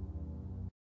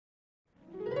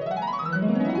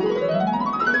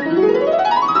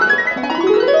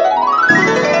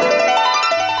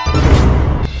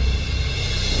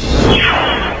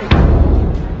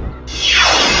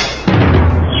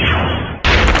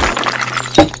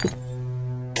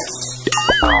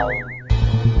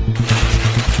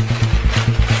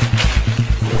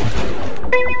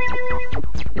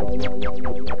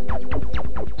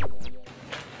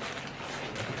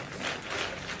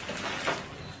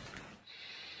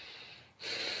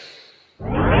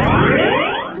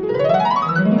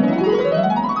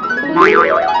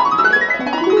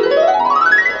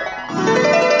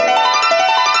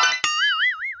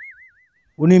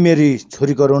 उनी मेरी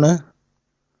छोरी करुणा,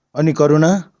 अनि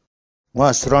करुणा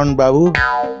उहाँ श्रवण बाबु,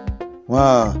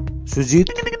 उहाँ सुजित,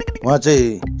 उहाँ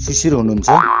चाहिँ शिशिर हुनुहुन्छ।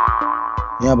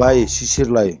 यहाँ भाइ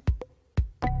शिशिरलाई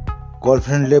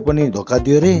गर्लफ्रेन्डले पनि धोका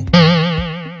दियो रे।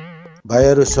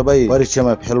 भाइहरू सबै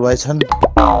परीक्षामा फेल भएछन्।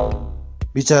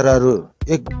 बिचाराहरू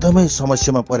एकदमै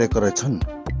समस्यामा परेका रहेछन्।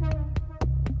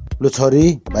 लु छोरी,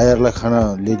 भाइहरूलाई खाना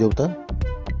ल्याइदेऊ त।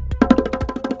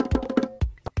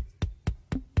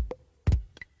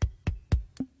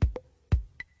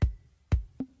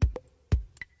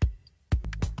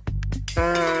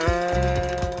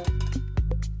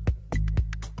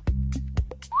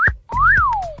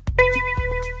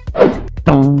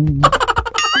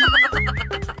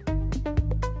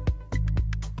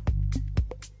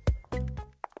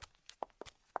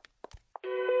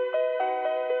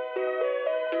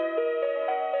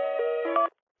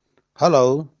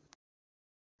 हेलो,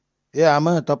 ए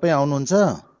आमा तपाईँ आउनुहुन्छ?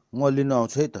 म लिन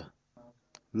आउँछु है त।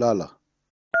 ल ल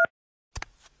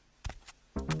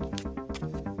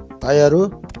भाइहरू,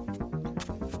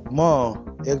 म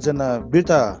एकजना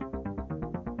वृद्ध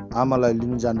आमालाई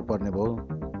लिनु जानुपर्ने भयो।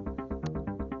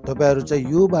 तपाईँहरू चाहिँ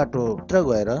यो बाटोतिर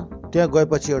गएर त्यहाँ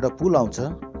गएपछि एउटा पुल आउँछ।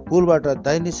 पुलबाट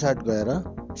दाहिने साइड गएर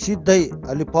सिधै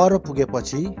अलि पर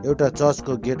पुगेपछि एउटा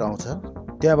चर्चको गेट आउँछ।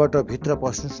 त्यहाँबाट भित्र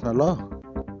पस्नुहोस् न ल।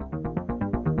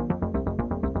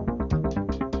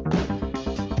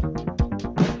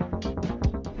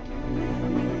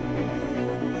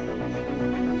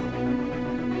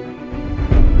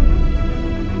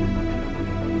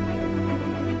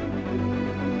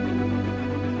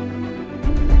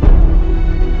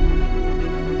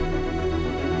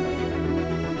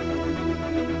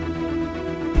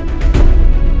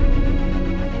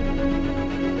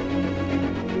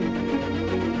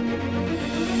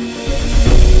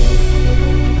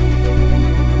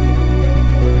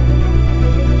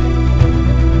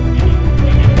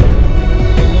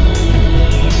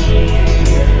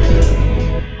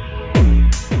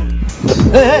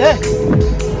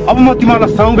 अब म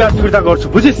तिमीलाई साउ ब्याज फिर्ता गर्छु,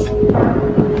 बुझिस्?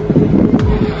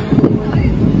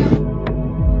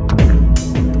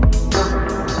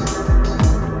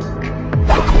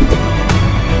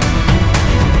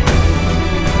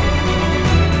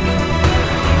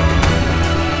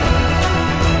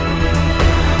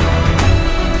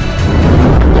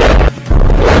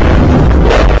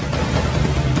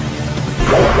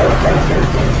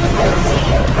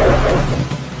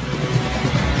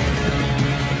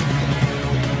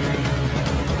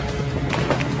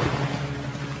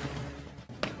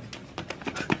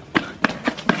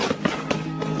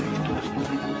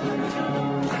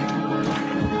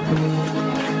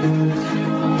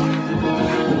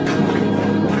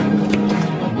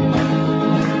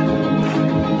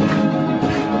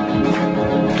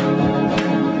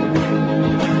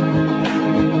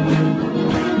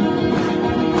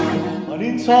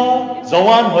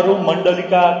 जवानहरू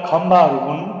मण्डलीका खम्बाहरू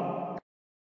हुन्।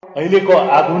 अहिलेको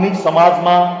आधुनिक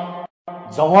समाजमा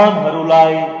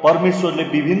जवानहरूलाई परमेश्वरले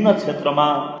विभिन्न क्षेत्रमा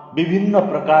विभिन्न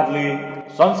प्रकारले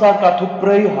संसारका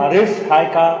थुप्रै हरेस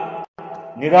खाएका,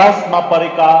 निराशमा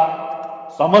परेका,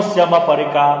 समस्यामा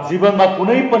परेका, जीवनमा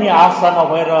कुनै पनि आशा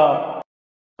नभएर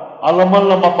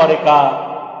अलमल्लमा परेका,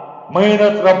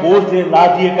 मेहनत र बोझले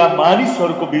लादिएका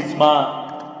मानिसहरूको बीचमा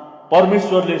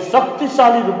परमेश्वरले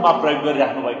शक्तिशाली रूपमा प्रयोग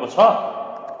गरिराख्नु भएको छ।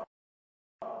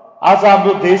 आज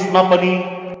हाम्रो देशमा पनि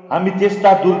हामी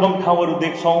त्यस्ता दुर्गम ठाउँहरू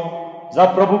देख्छौँ जहाँ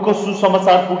प्रभुको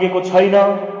सुसमाचार पुगेको छैन।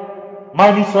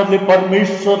 मानिसहरूले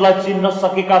परमेश्वरलाई चिन्न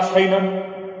सकेका छैनन्।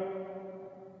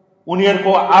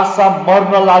 उनीहरूको आशा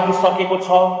मर्न लागिसकेको छ।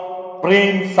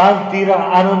 प्रेम, शान्ति र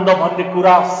आनन्द भन्ने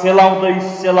कुरा सेलाउँदै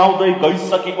सेलाउँदै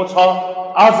गइसकेको छ।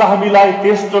 आज हामीलाई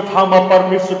त्यस्तो ठाउँमा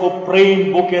परमेश्वरको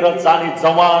प्रेम बोकेर जाने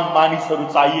जवान मानिसहरू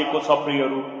चाहिएको छ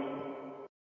प्रियहरू।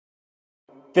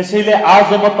 त्यसैले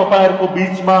आज म तपाईहरुको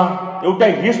बीचमा एउटा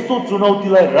यस्तो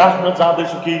चुनौतीलाई राख्न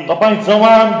चाहन्छु कि तपाई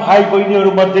जवान भाइ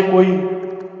बहिनीहरू मध्ये कोही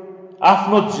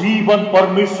आफ्नो जीवन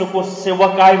परमेश्वरको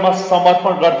सेवकाईमा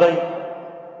समर्पण गर्दै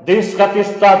देशका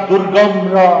त्यस्ता दुर्गम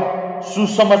र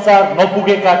सुसमाचार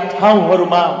नपुगेका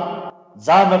ठाउँहरूमा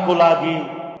जानको लागि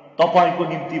तपाईको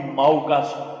निम्ति मौका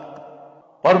छ।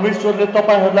 परमेश्वरले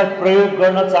तपाईहरुलाई प्रयोग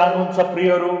गर्न चाहनुहुन्छ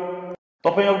प्रियहरू।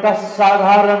 तपाई एउटा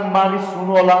साधारण मानिस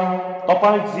हुनुहोला।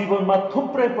 तपाई जीवनमा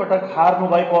थुप्रै पटक हार्नु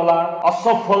भएको होला,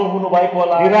 असफल हुनु भएको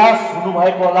होला, निराश हुनु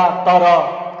भएको होला, तर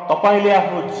तपाईले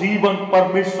आफ्नो जीवन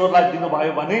परमेश्वरलाई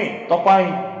दिनुभयो भने तपाई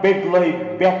बेग्लै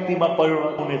व्यक्तिमा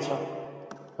परिणत हुनेछ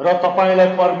र तपाईलाई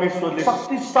परमेश्वरले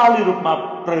शक्तिशाली रूपमा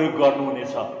प्रयोग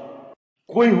गर्नुहुनेछ।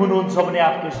 कोही हुनुहुन्छ भने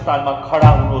आफ्नो स्थानमा खडा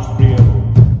हुनुहोस् प्रियहरू।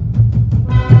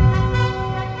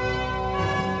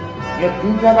 यहाँ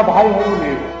दुईजना भाइहरूले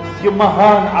यो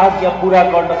महान आज्ञा पूरा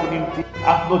गर्नको निम्ति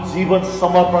आफ्नो जीवन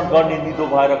समर्पण गर्ने निधो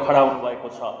भएर खडा हुनुभएको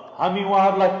छ। हामी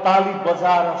उहाँहरूलाई ताली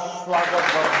बजाएर स्वागत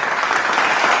गर्छौँ।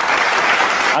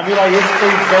 हामीलाई यस्तै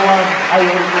जवान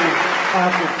भाइहरूको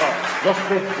खाँचो छ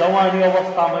जसले जवानी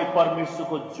अवस्थामै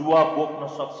परमेश्वरको जुवा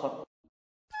बोक्न सक्छन्।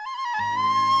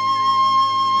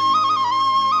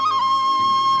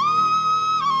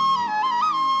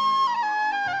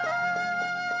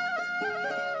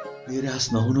 निराश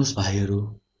नहुनुहोस् भाइहरू।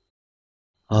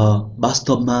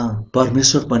 वास्तवमा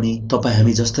परमेश्वर पनि तपाईँ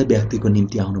हामी जस्तै व्यक्तिको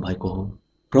निम्ति आउनुभएको हो।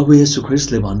 प्रभु येशू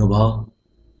ख्रीष्टले भन्नुभयो,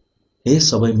 हे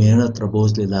सबै मेहनत र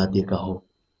बोझले लादिएका हो,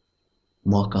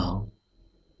 म कहाँ हो,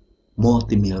 म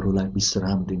तिमीहरूलाई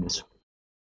विश्राम दिनेछु।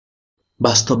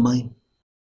 वास्तवमै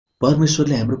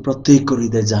परमेश्वरले हाम्रो प्रत्येकको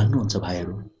हृदय जान्नुहुन्छ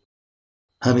भाइहरू।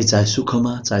 हामी चाहे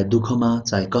सुखमा, चाहे दुःखमा,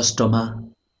 चाहे कष्टमा,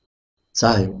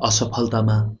 चाहे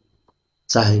असफलतामा,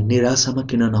 चाहे निराशामा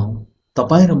किन नहौं,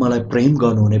 तपाईँ र मलाई प्रेम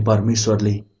गर्नुहुने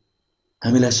परमेश्वरले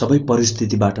हामीलाई सबै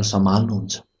परिस्थितिबाट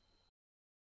सम्हाल्नुहुन्छ।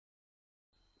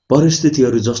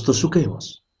 परिस्थितिहरू जस्तो सुकै होस्,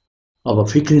 अब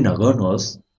फिक्री नगर्नुहोस्,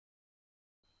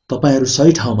 तपाईहरू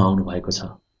सही ठाउँमा आउनु भएको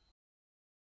छ।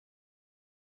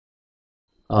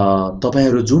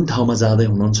 तपाईहरू जुन ठाउँमा जाँदै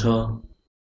हुनुहुन्छ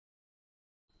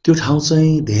त्यो ठाउँ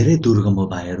चाहिँ धेरै दुर्गम हो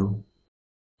भाइहरू।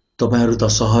 तपाईहरू त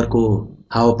शहरको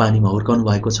हावापानीमा हुर्काउनु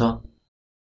भएको छ।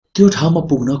 त्यो ठाउँमा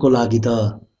पुग्नको लागि त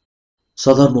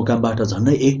सदरमुकामबाट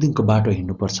झन्डै 1 दिनको बाटो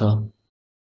हिँड्नुपर्छ।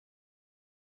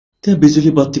 त्यहाँ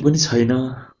बिजुली बत्ती पनि छैन।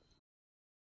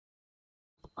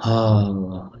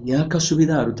 यहाँका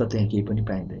सुविधाहरू त त्यहाँ केही पनि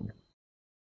पाइँदैन।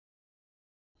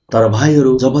 तर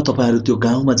भाइहरू, जब तपाईहरू त्यो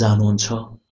गाउँमा जानुहुन्छ,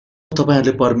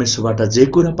 तपाईहरूले परमेश्वरबाट जे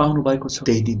कुरा पाउनु भएको छ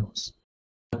त्यही दिनुहोस्।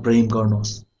 प्रेम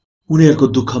गर्नुहोस्, उनीहरूको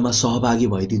दुःखमा सहभागी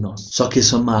भइदिनुहोस्,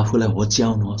 सकेसम्म आफूलाई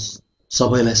होच्याउनुहोस्,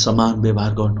 सबैलाई समान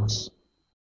व्यवहार गर्नुहोस्।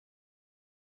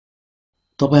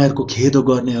 तपाईहरूको खेदो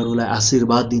गर्नेहरूलाई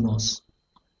आशीर्वाद दिनुहोस्,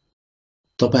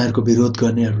 तपाईहरूको विरोध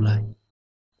गर्नेहरूलाई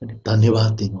पनि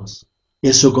धन्यवाद दिनुहोस्।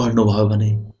 यसो गर्नुभयो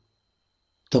भने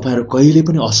तपाईहरू कहिले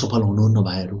पनि असफल हुनुहुन्न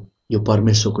भाइहरू। यो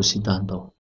परमेश्वरको सिद्धान्त हो।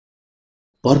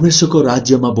 परमेश्वरको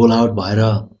राज्यमा बोलावट भएर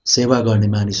सेवा गर्ने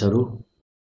मानिसहरू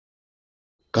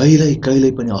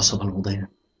कहिल्यै पनि असफल हुँदैन।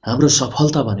 हाम्रो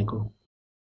सफलता भनेको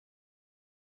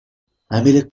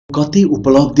हामीले कति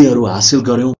उपलब्धिहरू हासिल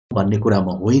गर्यौं भन्ने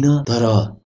कुरामा होइन, तर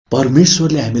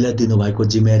परमेश्वरले हामीलाई दिनुभएको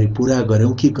जिम्मेवारी पूरा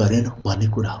गर्यौं कि गरेनौं भन्ने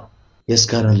कुरा हो।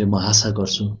 यसकारणले म आशा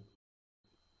गर्छु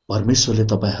परमेश्वरले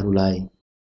तपाईहरूलाई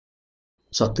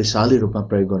शक्तिशाली रूपमा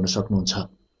प्रयोग गर्न सक्नुहुन्छ।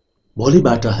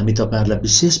 भोलिबाट हामी तपाईहरूलाई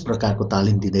विशेष प्रकारको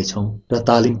तालिम दिँदैछौं र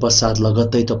तालिम पश्चात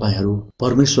लगत्तै तपाईहरू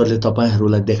परमेश्वरले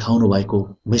तपाईहरूलाई देखाउनु भएको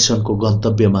मिसनको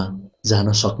गन्तव्यमा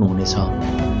जान सक्नुहुनेछ।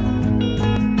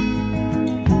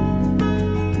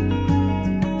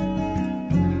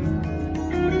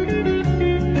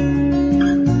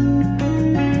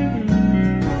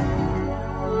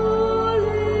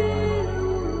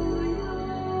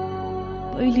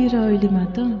 पहिले र अहिलेमा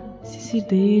त शिशिर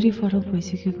धेरै फरक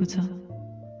भइसकेको छ।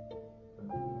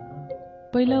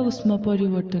 पहिला उसमा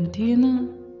परिवर्तन थिएन।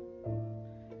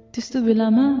 त्यस्तो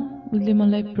बेलामा उसले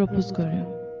मलाई प्रपोज गर्यो।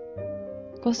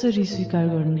 कसरी स्वीकार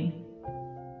गर्ने?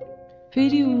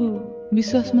 फेरि ऊ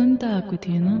विश्वासमा नि त आएको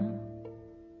थिएन।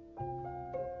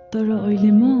 तर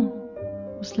अहिले म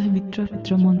उसलाई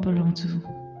भित्रभित्र मन पराउँछु।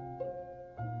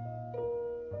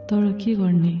 तर के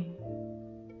गर्ने?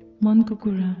 मनको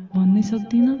कुरा भन्नै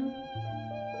सक्दिन।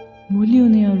 भोलि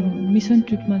उनीहरू मिसन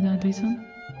ट्रिपमा जाँदैछन्,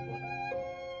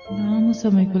 लामो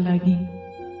समयको लागि।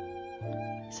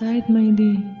 सायद मैले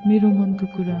मेरो मनको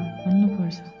कुरा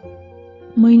भन्नुपर्छ।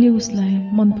 मैले उसलाई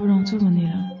मन पराउँछु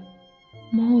भनेर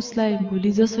म उसलाई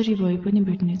भोलि जसरी भए पनि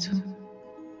भेट्नेछु।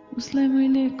 उसलाई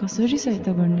मैले कसरी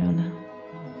सहायता गर्ने होला?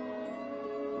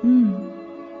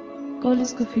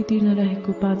 कलेजको फी तिर्न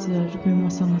राखेको 5,000 रुपियाँ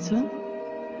मसँग छ।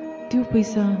 त्यो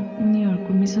पैसा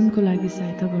उनीहरूको मिसनको लागि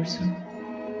सहायता गर्छु।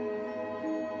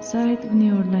 सायद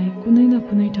उनीहरूलाई कुनै न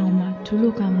कुनै ठाउँमा ठुलो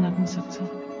काम लाग्न सक्छ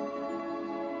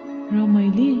र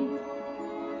मैले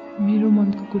मेरो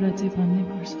मनको कुरा चाहिँ भन्नै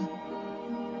पर्छ,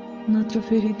 नत्र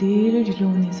फेरि धेरै ढिलो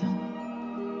हुनेछ।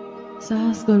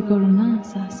 साहस गर करुणा,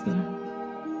 साहस गर।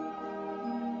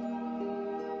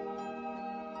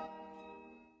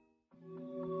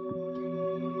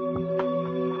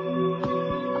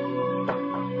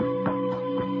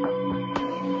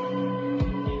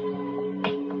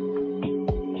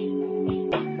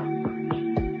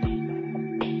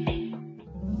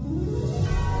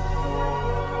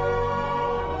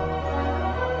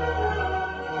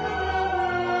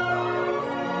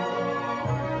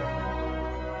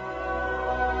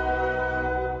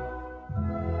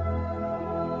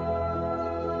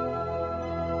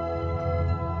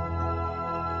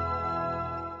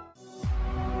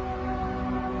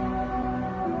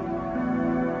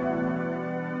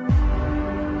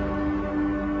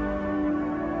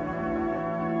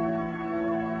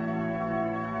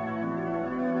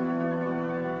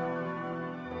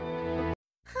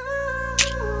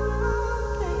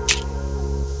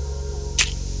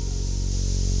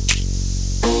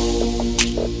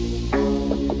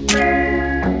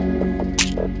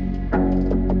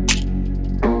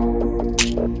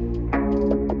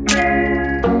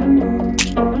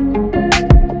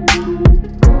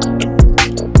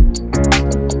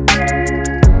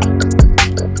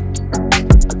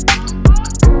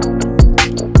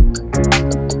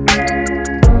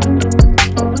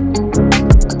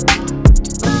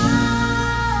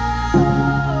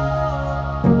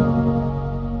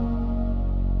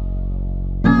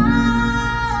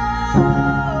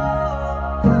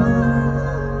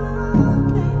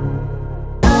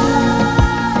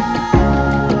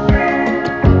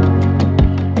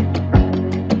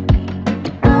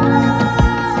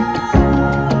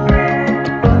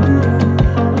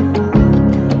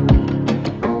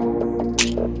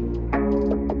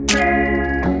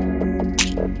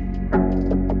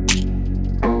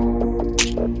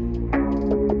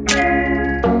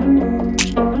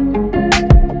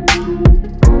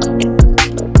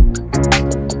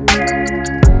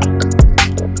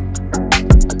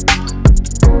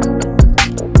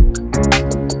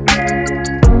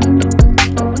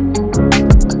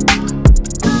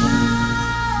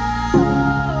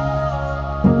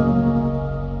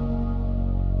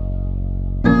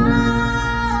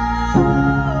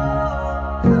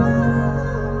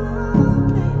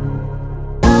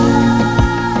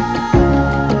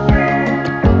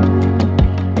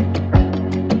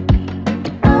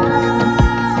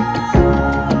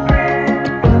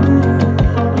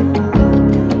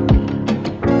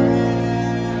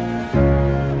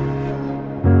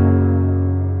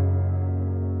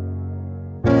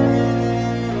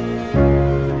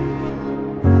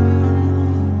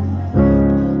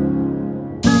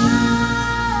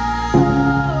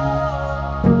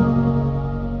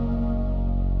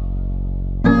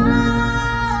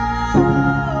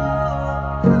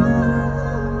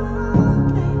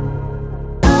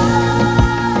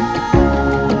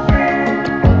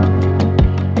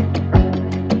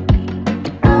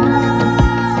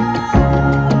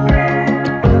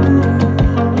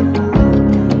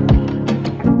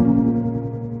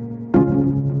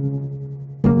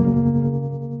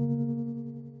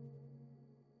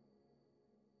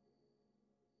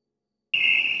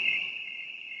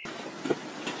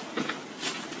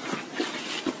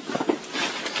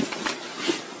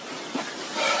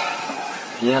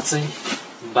 यहाँ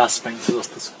चाहिँ बास पाइन्छ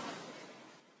जस्तो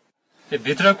छ।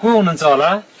 भित्र को हुनुहुन्छ होला?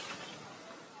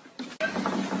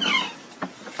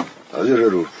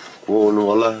 हजुरहरू को हुनु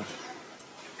होला?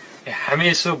 हामी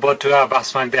यसो बटुवा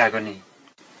बास माग्दै आएको नि।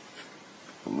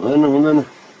 हुँदैन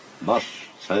बास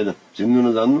छैन, चिन्नु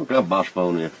नजान्नु कहाँ बास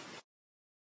पाउने।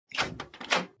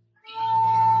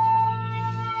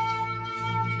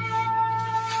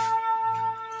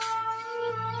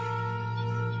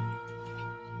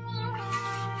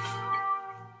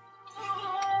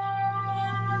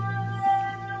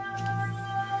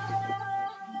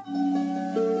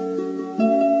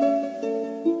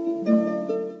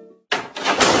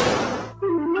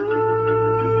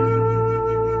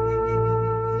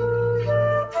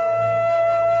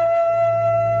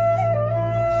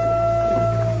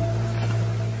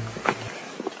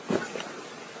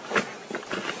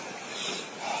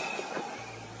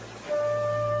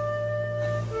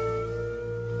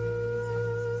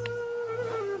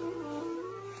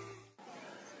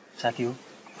 साथी हो,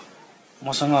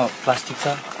 मसँग प्लास्टिक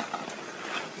छ,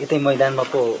 यतै मैदानमा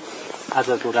पो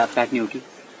आजको रात काट्ने हो कि?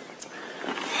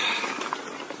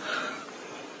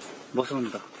 बसौँ नि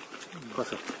त,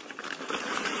 कसो?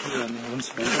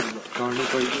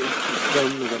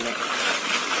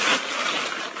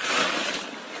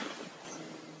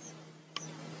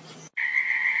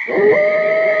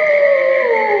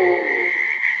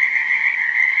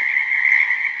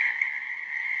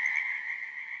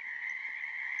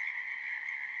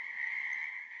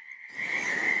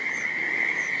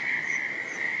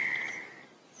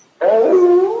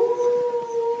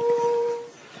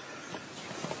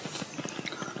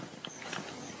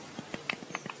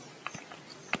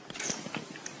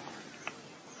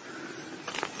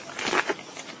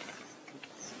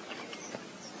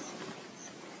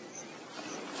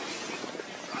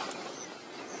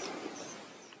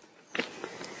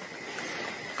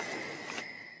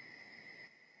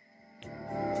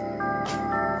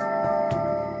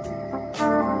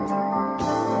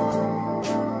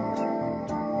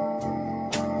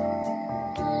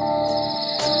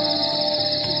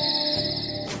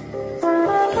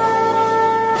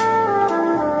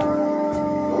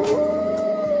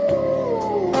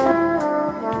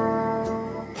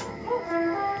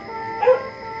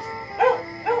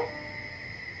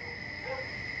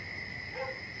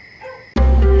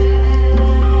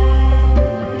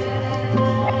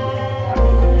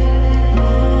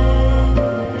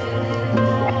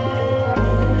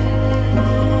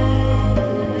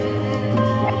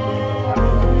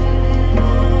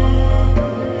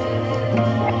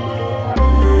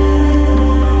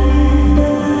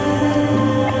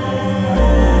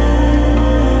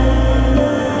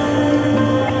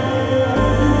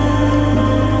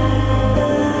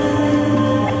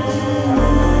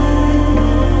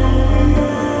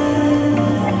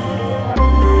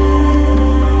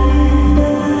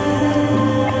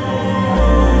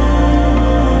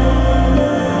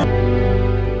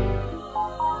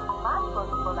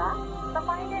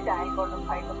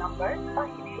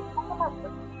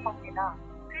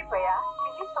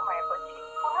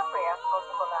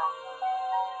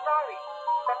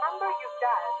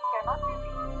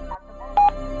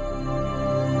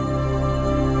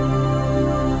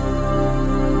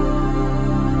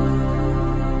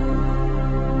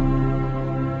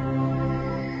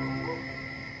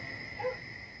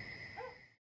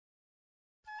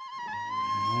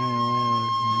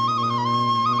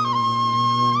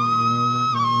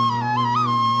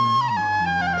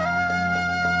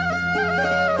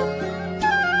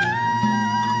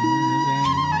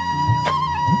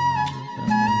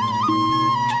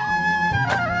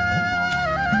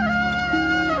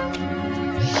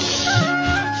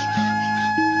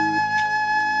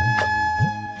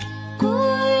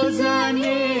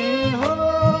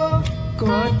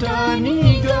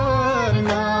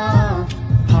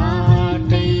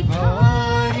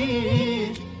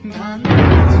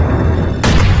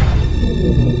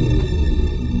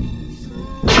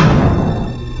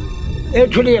 ए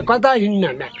ठुली कता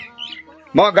हिँड्न?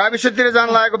 म गाविसतिर जान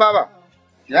लागेको बाबा।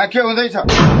 यहाँ के हुँदैछ?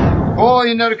 हो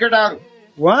यिनीहरू केटाहरू?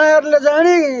 उहाँहरूले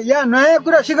जाने यहाँ नयाँ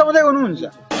कुरा सिकाउँदै हुनुहुन्छ।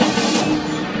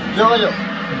 यो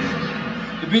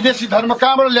विदेशी धर्म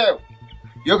कहाँबाट ल्यायो?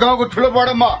 यो गाउँको ठुलो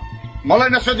बडो मलाई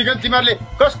नसोधिकन तिमीहरूले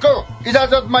कसको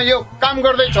इजाजतमा यो काम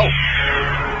गर्दैछौ?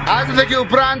 आजदेखि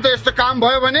उपरान्त यस्तो काम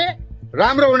भयो भने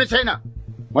राम्रो हुने छैन।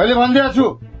 मैले भनिदिएको छु,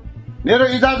 मेरो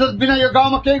इजाजत बिना यो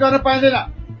गाउँमा केही गर्न पाइँदैन।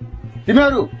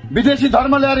 तिमीहरू विदेशी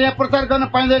धर्म ल्याएर यहाँ प्रचार गर्न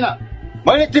पाइँदैन।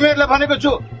 मैले तिमीहरूलाई भनेको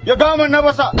छु, यो गाउँमा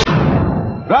नबस,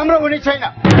 राम्रो हुने छैन।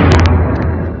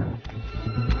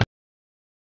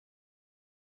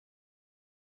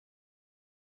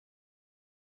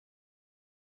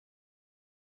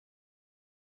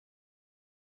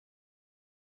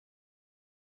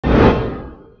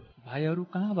 भाइहरू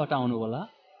कहाँबाट आउनु होला?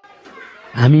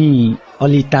 हामी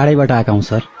अलि टाढैबाट आएका हौँ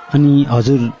सर। अनि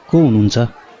हजुर को हुनुहुन्छ?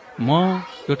 म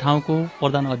यो ठाउँको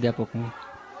प्रधान अध्यापक हुँ।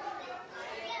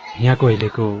 यहाँको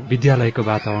अहिलेको विद्यालयको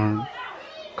वातावरण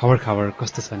खबर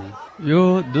कस्तो छ नि? यो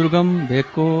दुर्गम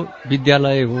भेगको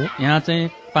विद्यालय हो। यहाँ चाहिँ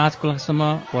 5 क्लाससम्म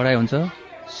पढाइ हुन्छ।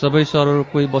 सबै सरहरू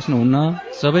कोही बस्नुहुन्न,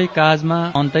 सबै काजमा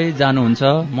अन्तै जानुहुन्छ।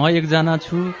 म एकजना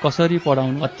छु, कसरी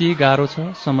पढाउनु अति गाह्रो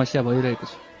छ, समस्या भइरहेको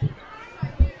छ।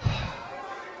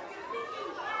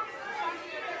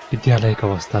 विद्यालयको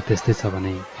अवस्था त्यस्तै छ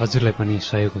भने हजुरलाई पनि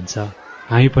सहयोग हुन्छ।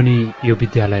 हामी पनि यो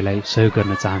विद्यालयलाई सहयोग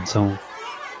गर्न चाहन्छौँ।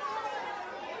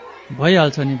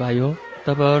 भइहाल्छ नि भाइ हो,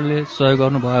 तपाईँहरूले सहयोग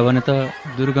गर्नुभयो भने त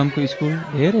दुर्गमको स्कुल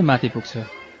धेरै माथि पुग्छ।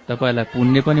 तपाईँलाई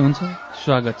पुण्य पनि हुन्छ।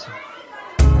 स्वागत छ।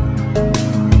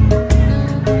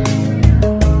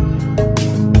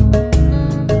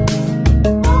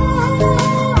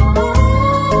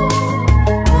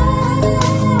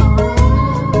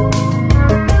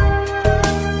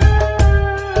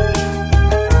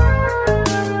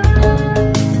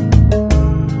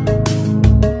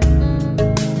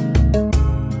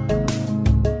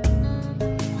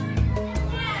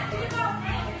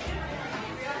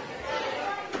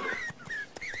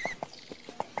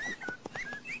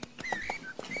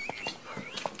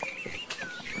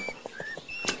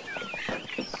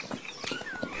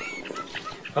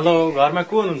 हेलो, घरमा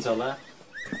को हुनुहुन्छ होला?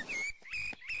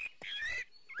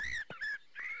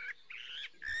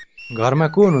 घरमा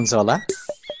को हुनुहुन्छ होला?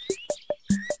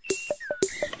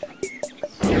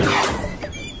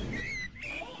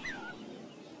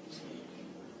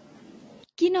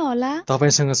 किन होला?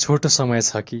 तपाईसँग छोटो समय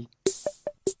छ कि?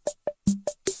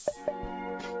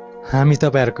 हामी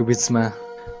तपाईहरुको बीचमा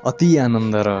अति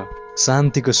आनन्द र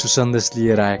शान्तिको सुसन्देश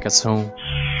लिएर आएका छौं।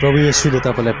 प्रभु येशूले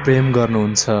तपाईलाई प्रेम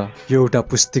गर्नुहुन्छ। यो एउटा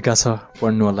पुस्तिका छ,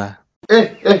 पढ्नु होला। ए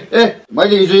ए ए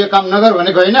मैले हिजो यो काम नगर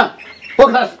भनेको हैन।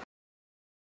 पोखरास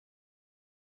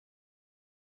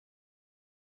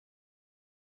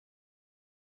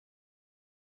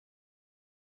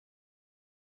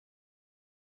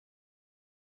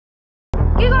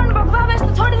के गर्नु भएको बाबा?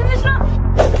 यस्तो छोडिदिनुस् न।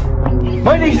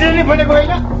 मैले हिजो नै भनेको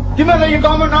हैन तिमीलाई यो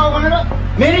गाउँमा नआऊ भनेर।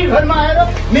 मेरै घरमा आएर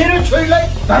मेरो छोरीलाई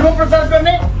धर्म प्रचार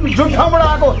गर्ने जुन ठाउँबाट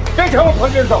आएको त्यही ठाउँमा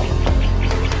फर्किन्छौ।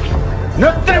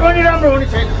 नत्र भने राम्रो हुने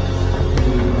छैन।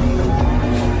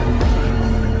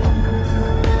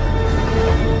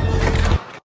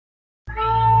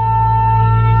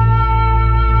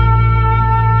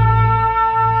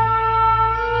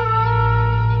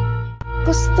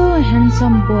 कस्तो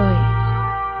ह्यान्डसम बोय,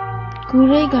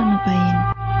 कुरै गर्न पाइएन।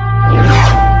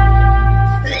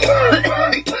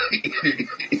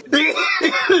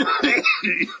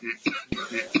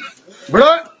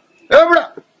 बुढा ए बुढा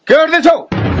के गर्दैछौ?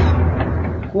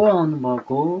 को आउनु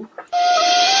भएको?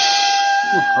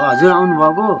 हजुर आउनु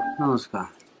भएको? नमस्कार।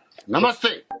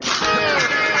 नमस्ते।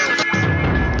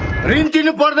 ऋण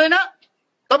तिर्नु पर्दैन।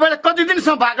 तपाईलाई कति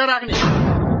दिनसम्म भाका राख्ने?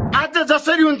 आज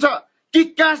जसरी हुन्छ कि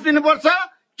क्यास दिनुपर्छ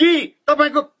कि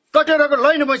तपाईको कटेरको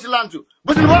लैन पैसा लान्छु।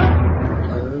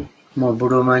 बुझ्नुभयो? म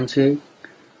बुढो मान्छे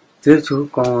तिर्छु,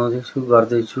 कमाउँदैछु,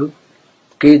 गर्दैछु,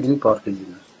 केही दिन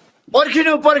पर्खिदिनु।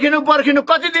 पर्खिनु पर्खिनु पर्खिनु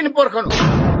कति दिन पर्खनु?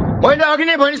 मैले अघि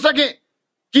नै भनिसके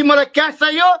कि मलाई क्यास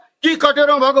चाहियो कि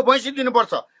कटेरमा भएको भैँसी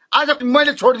दिनुपर्छ। आज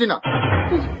मैले छोड्दिन।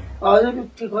 हजुर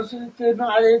कसरी तिर्नु?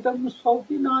 आज त म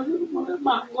सक्दिनँ हजुर, मलाई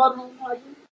माफ गर्नु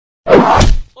हजुर।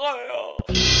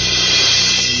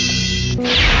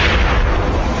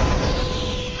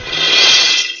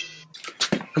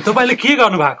 तपाईले के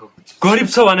गर्नु भएको? गरिब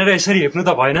छ भनेर यसरी हेप्नु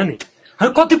त भएन नि।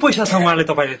 कति पैसा छ उहाँले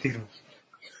तपाईले तिर्नु?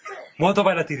 म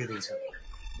तपाईलाई तिरिदिन्छु।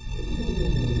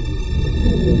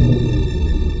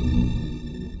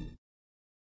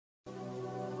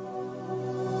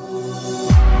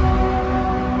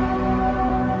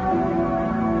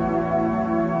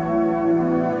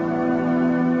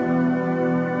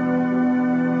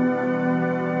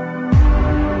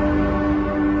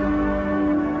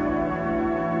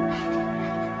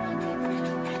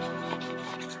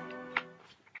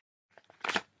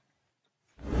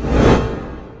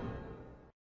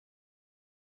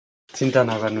 चिन्ता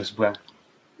नगर्नुहोस् बुवा,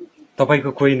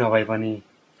 तपाईको कोही नभए पनि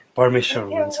परमेश्वर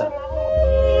हुनुहुन्छ।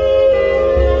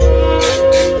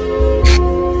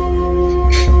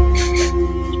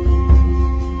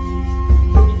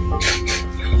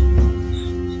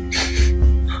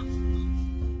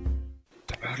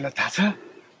 तपाईहरुलाई थाहा छ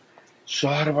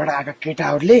शहरबाट आएका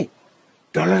केटाहरूले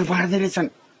डलर बाँड्दै रहेछन्,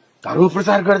 धर्म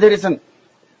प्रचार गर्दै रहेछन्।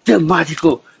 त्यो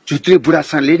माथिको झुत्रे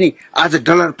बुढासँगले नि आज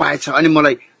डलर पाएछ अनि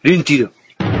मलाई ऋण तिर्यो।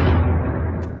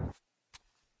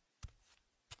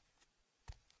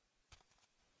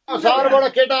 सहरबाट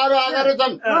केटाहरू आएर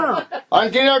छन् अनि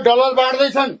तिनीहरू डलर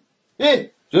बाँड्दैछन्। ए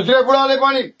झुत्रे बुढाले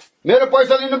पनि मेरो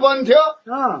पैसा लिनुपर्ने थियो,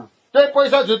 त्यही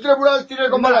पैसा झुत्रे बुढाले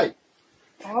तिरेको मलाई।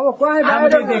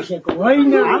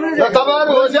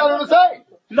 तपाईँहरू होसियार हुनुहोस् है,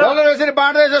 डलर यसरी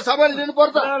बाँड्दैछ सबैले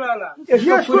लिनुपर्छ।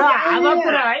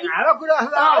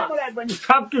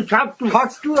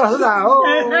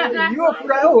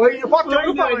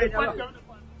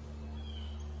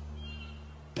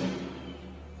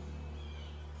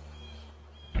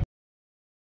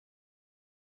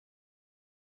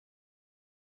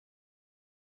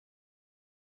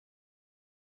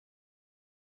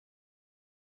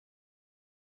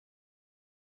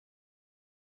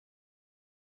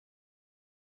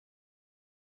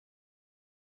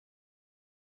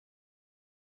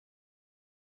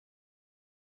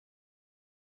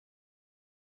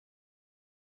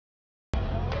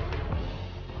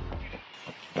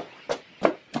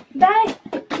 दाइ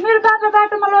मेरो बाबा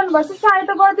बाटोमा ल्याउनु भएछ,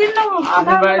 सहायता गरिदिनु न।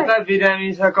 आफ्नो भाइ त बिरामी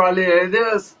छ, कले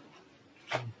हेरिदियोस्।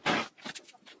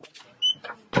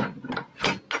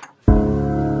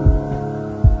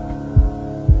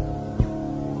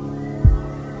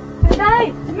 दाइ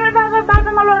मेरो बाबा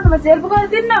बाटोमा ल्याउनु भएछ, हेल्प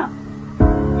गरिदिनु न।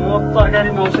 म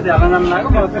तरकारीमा औषधि हाल्न जानु लाग्यो,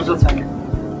 मलाई फुर्सद छैन।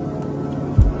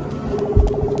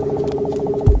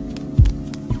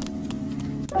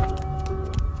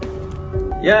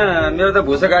 यहाँ मेरो त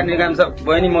भुसा काट्ने काम छ,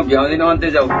 बहिनी म भ्याउँदिनँ, अन्त्य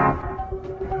जाऊ।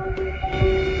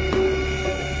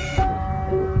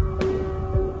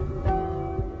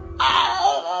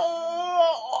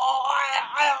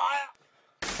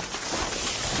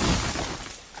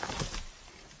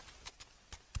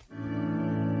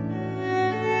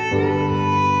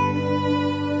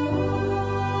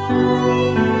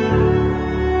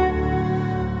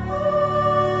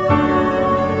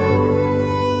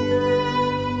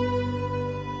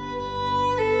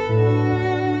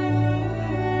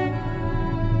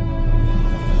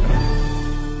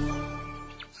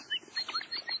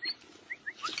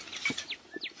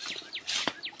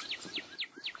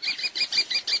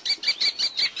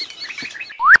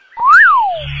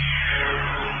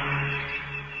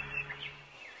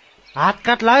 हात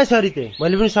काट्ला है सरिते,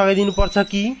 मैले पनि सघाइदिनु पर्छ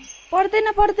कि?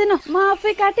 पर्दैन पर्दैन, म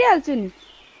आफै काटिहाल्छु नि।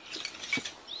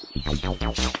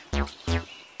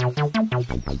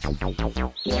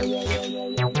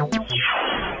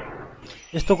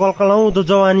 यस्तो कलकलाउँदो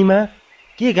जवानीमा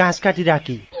के घाँस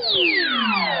काटिराखी?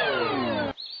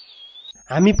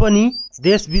 हामी पनि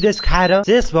देश विदेश खाएर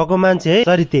शेष भएको मान्छे है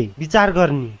सरिते, विचार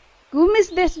गर्ने।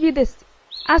 घुमिस देश विदेश।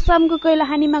 आसामको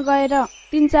कैलाहानीमा गएर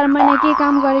 3-4 महिना के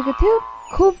काम गरेको थियो,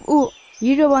 खुब ऊ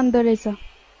हिरो बन्दो रहेछ।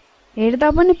 हेर्दा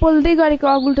पनि पोल्दै गरेको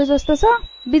अगुल्टो जस्तो छ।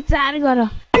 विचार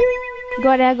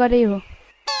गरे हो।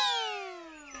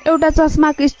 एउटा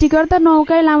चस्माको स्टिकर त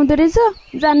नौकै लाउँदो रहेछ,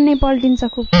 जान्ने पल्टिन्छ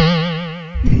खुब।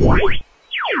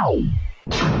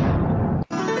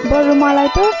 बरु मलाई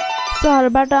त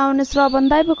सहरबाट आउने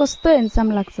श्रवण दाइ पो कस्तो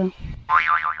हेन्सम लाग्छ।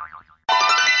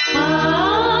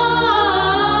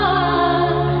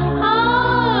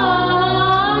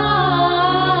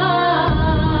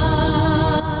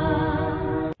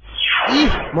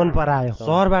 मन परायो।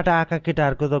 सहरबाट आएका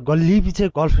केटाहरूको त गल्ली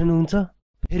पछि गर्लफ्रेन्ड हुन्छ।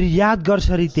 फेरि याद गर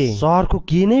सरिते, सहरको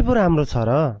के नै पो राम्रो छ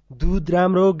र? दुध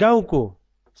राम्रो गाउँको,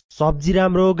 सब्जी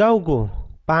राम्रो गाउँको,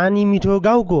 पानी मिठो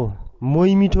गाउँको,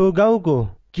 मोही मिठो गाउँको,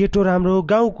 केटो राम्रो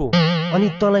गाउँको, अनि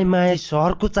तँलाई माया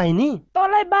सहरको चाहिने?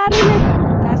 तँलाई बारीले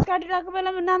घाँस काटिरहेको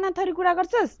बेलामा नाना थरी कुरा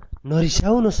गर्छस्?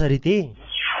 नरिसाउ न सरिते,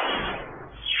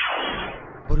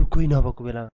 बरु कोही नभएको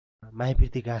बेला माया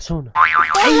प्रीति घाँसौ न।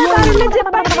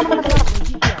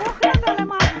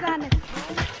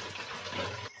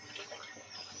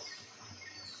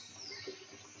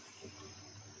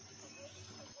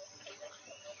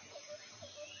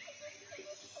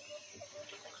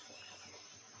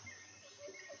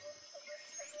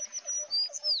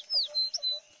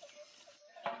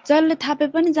 जसले थापे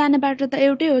पनि जाने बाटो त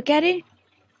एउटै हो क्या रे?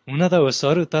 हुन त हो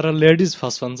सर, तर लेडिज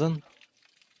फर्स्ट भन्छन्।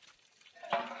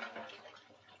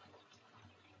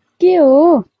 के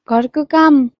हो घरको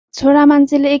काम छोरा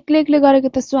मान्छेले एक्लै गरेको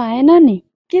त सुहाएन नि।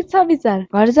 के छ विचार,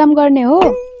 घर जाम गर्ने हो?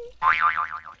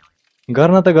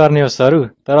 गर्न त गर्ने हो सर,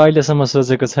 तर अहिलेसम्म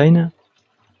सोचेको छैन।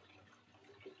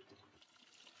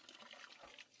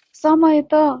 समय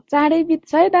त चाँडै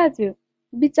बित्छ है दाजु,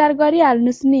 विचार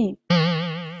गरिहाल्नुस् नि।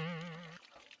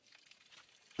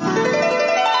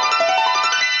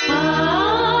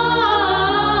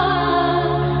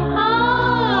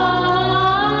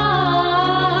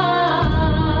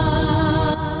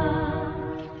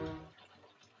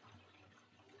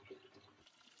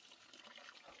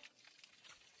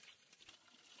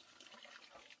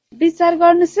 विचार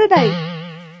गर्नुस् है दाइ।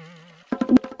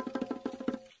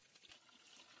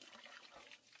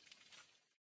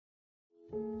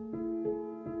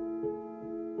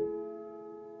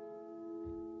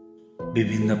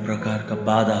 प्रकारका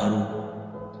बाधाहरू,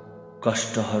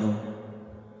 कष्टहरू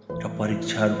र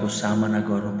परीक्षाहरूको सामना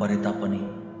गर्नु परे तापनि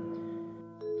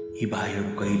यी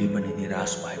भाइहरू कहिले पनि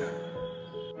निराश भएनन्।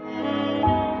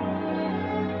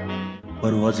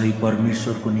 बरु अझै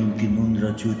परमेश्वरको निम्ति नुन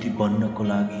र ज्योति बन्नको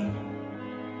लागि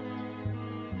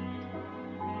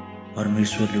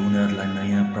परमेश्वरले उनीहरूलाई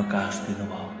नयाँ प्रकाश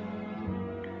दिनुभयो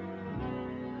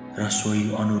र सोही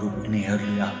अनुरूप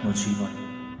यिनीहरूले आफ्नो जीवन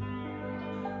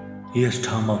यस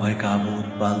ठाउँमा भएका अबोध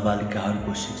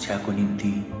बालबालिकाहरूको शिक्षाको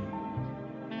निम्ति,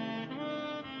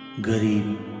 गरिब,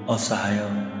 असहाय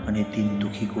अनि दीन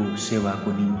दुखीको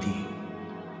सेवाको निम्ति,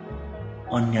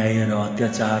 अन्याय र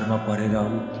अत्याचारमा परेर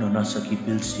उठ्न नसकी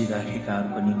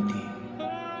बिल्सिराखेकाहरूको निम्ति,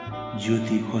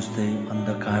 ज्योति खोज्दै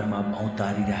अन्धकारमा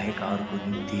भौतारिरहेकाहरूको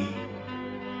निम्ति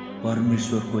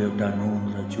परमेश्वरको एउटा नुन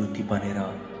र ज्योति बनेर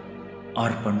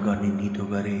अर्पण गर्ने निधो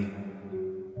गरे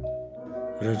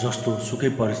र जस्तो सुकै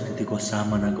परिस्थितिको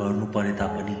सामना गर्नु परे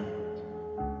तापनि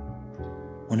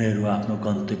उनीहरू आफ्नो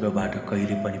गन्तव्यबाट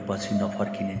कहिले पनि पछि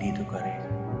नफर्किने निधो गरे।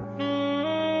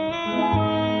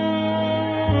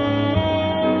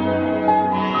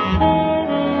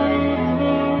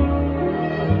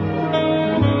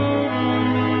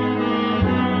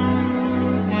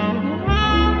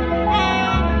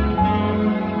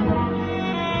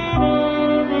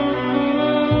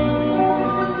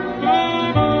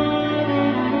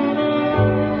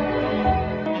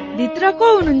 भित्र को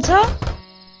हुनुहुन्छ?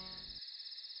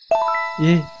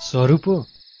 ए स्वरूप हो।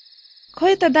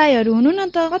 खोइ त दाईहरू हुनु न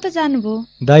त, कता जानुभयो?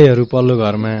 दाईहरू पल्लो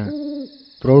घरमा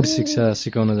प्रौढ शिक्षा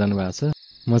सिकाउन जानुभएको छ।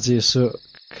 म चाहिँ यसो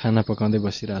खाना पकाउँदै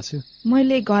बसिरहेको छु।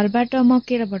 मैले घरबाट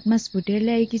मकै र भटमास भुटेर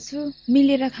ल्याएकी छु,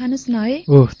 मिलेर खानुस् न है।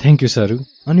 ओह थ्याङ्क यू सरु।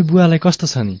 अनि बुवालाई कस्तो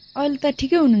छ नि? अहिले त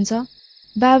ठिकै हुनुहुन्छ।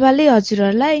 बाबाले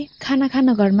हजुरहरूलाई खाना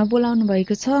खान घरमा बोलाउनु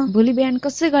भएको छ, भोलि बिहान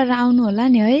कसै गरेर आउनु होला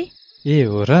नि है। ए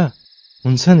हो र,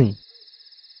 हुन्छ नि।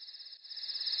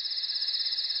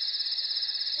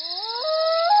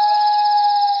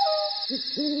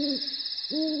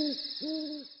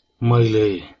 मैले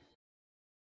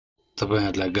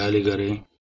तपाईहरुलाई गाली गरे,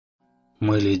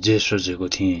 मैले जे सोचेको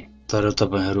थिएँ, तर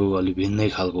तपाईहरु अलि भिन्नै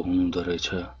खालको हुनुहुँदो रहेछ।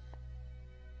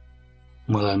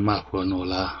 मलाई माफ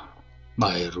गर्नुहोला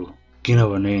भाइहरु,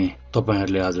 किनभने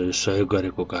तपाईहरुले आज यो सहयोग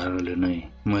गरेको कारणले नै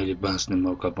मैले बाँच्ने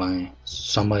मौका पाएँ,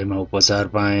 समयमा उपचार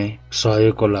पाएँ।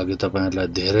 सहयोगको लागि तपाईहरुलाई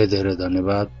धेरै धेरै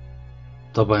धन्यवाद।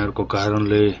 तपाईहरुको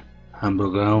कारणले हाम्रो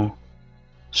गाउँ,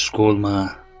 स्कुलमा,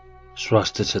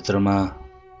 स्वास्थ्य क्षेत्रमा,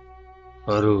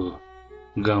 अरू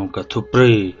गाउँका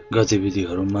थुप्रै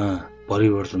गतिविधिहरूमा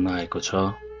परिवर्तन आएको छ।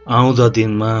 आउँदा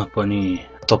दिनमा पनि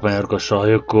तपाईहरुको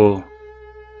सहयोगको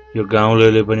यो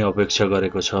गाउँले पनि अपेक्षा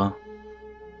गरेको छ।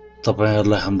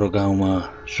 तपाईहरुलाई हाम्रो गाउँमा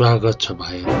स्वागत छ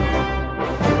भाइ।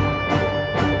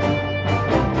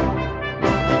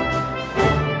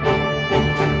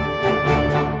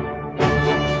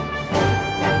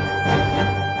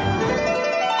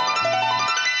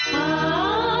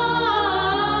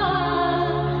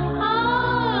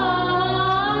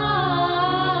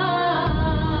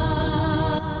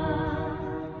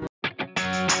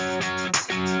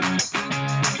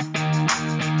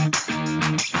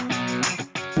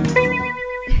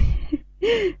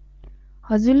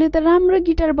 हजुरले त राम्रो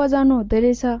गिटार बजाउनु हुँदो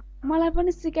रहेछ, मलाई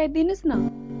पनि सिकाइदिनुस् न।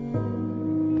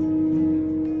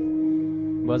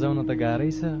 बजाउन त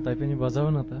गाह्रै छ, तै पनि बजाउ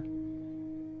न त।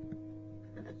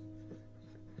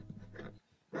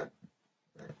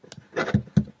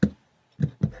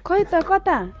 खै त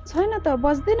कता छैन त,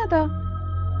 बज्दैन त।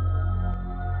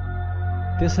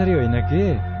 त्यसरी होइन के?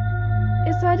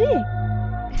 यसरी?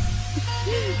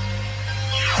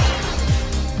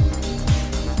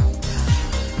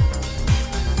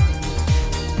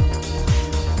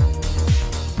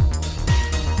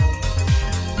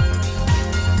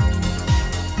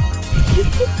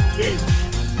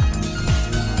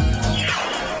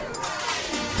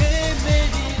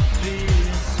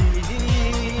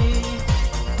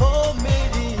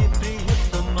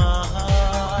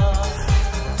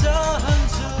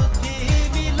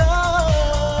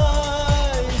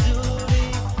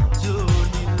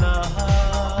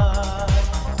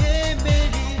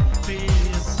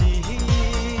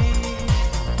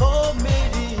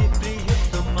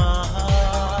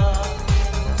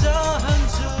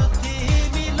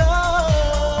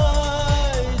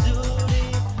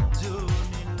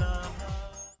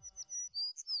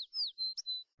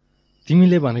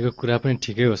 तिमीले भनेको कुरा पनि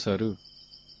ठिकै हो सरु,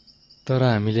 तर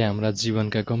हामीले हाम्रा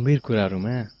जीवनका गम्भीर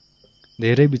कुराहरूमा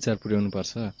धेरै विचार पुर्याउनु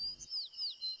पर्छ।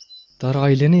 तर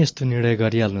अहिले नै यस्तो निर्णय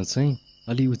गरिहाल्नु चाहिँ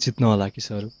अलि उचित नहोला कि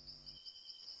सरु।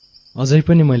 अझै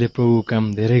पनि मैले प्रभुको काम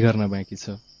धेरै गर्न बाँकी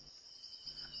छ।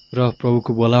 र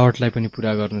प्रभुको बोलावटलाई पनि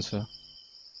पूरा गर्नु छ।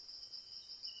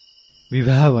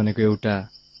 विवाह भनेको एउटा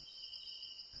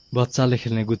बच्चाले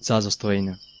खेल्ने गुच्चा जस्तो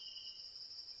होइन।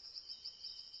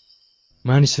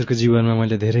 मानिसहरूको जीवनमा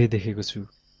मैले धेरै देखेको छु,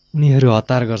 उनीहरू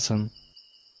हतार गर्छन्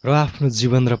र आफ्नो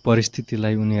जीवन र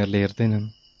परिस्थितिलाई उनीहरूले हेर्दैनन्।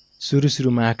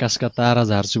 सुरुमा आकाशका तारा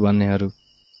झार्छु भन्नेहरू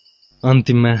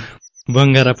अन्तिममा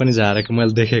बङ्गारा पनि झारेको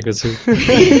मैले देखेको छु।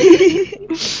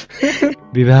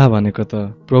 विवाह भनेको त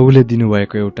प्रभुले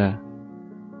दिनुभएको एउटा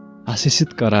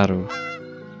आशिषित करार हो।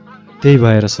 त्यही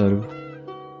भएर सरू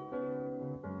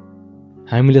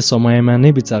हामीले समयमा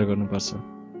नै विचार गर्नुपर्छ।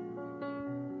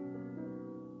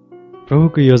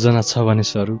 प्रभुको योजना छ भने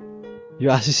सरू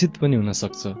यो आशिषित पनि हुन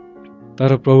सक्छ, तर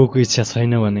प्रभुको इच्छा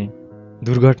छैन भने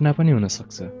दुर्घटना पनि हुन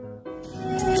सक्छ।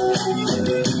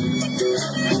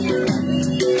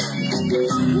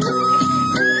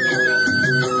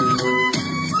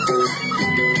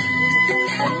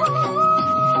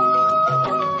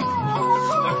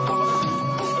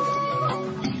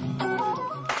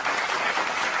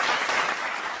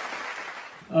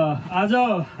 आज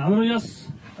हाम्रो यस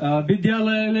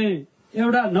विद्यालयले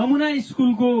एउटा नमुना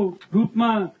स्कुलको रूपमा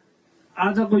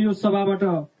आजको यो सभाबाट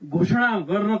घोषणा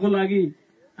गर्नको लागि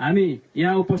हामी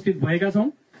यहाँ उपस्थित भएका छौं।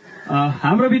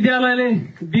 हाम्रो विद्यालयले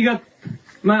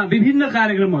विगतमा विभिन्न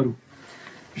कार्यक्रमहरू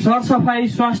सरसफाई,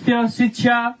 स्वास्थ्य,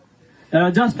 शिक्षा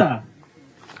जस्ता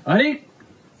हरेक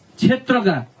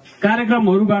क्षेत्रका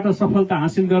कार्यक्रमहरूबाट सफलता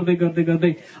हासिल गर्दै गर्दै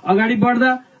गर्दै अगाडि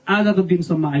बढ्दा आजको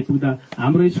दिनसम्म आइपुग्दा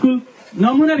हाम्रो स्कुल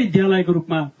नमुना विद्यालयको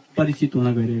रूपमा परिचित हुन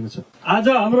गइरहेको छ। आज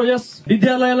हाम्रो यस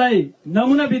विद्यालयलाई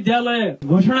नमुना विद्यालय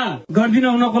घोषणा गरिदिन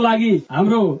हुनको लागि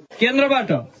हाम्रो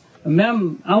केन्द्रबाट म्याम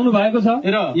आउनु भएको छ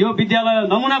र यो विद्यालय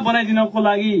नमुना बनाइदिनको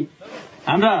लागि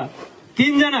हाम्रा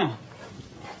 3 जना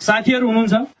साथीहरू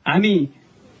हुनुहुन्छ। हामी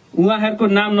उहाँहरूको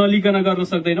नाम नलिकन गर्न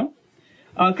सक्दैनौं।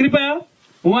 कृपया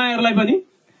उहाँहरूलाई पनि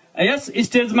यस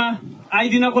स्टेजमा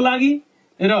आइदिनको लागि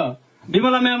र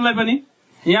विमला म्यामलाई पनि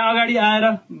यहाँ अगाडि आएर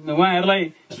उहाँहरूलाई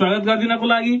स्वागत गरिदिनको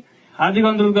लागि हार्दिक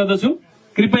अनुरोध गर्दछु।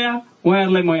 कृपया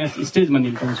उहाँहरूलाई म यस स्टेजमा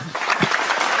निम्ताउँछु।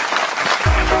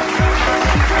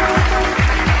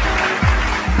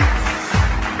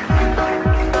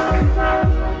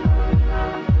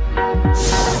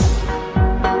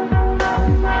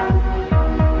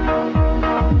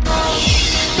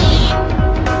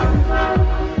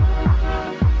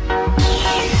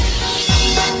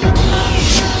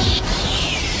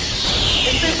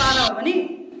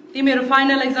 तिमीहरू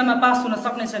फाइनल एक्जाममा पास हुन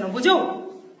सक्ने छैनौ, बुझ्यौ?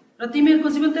 र तिमीहरूको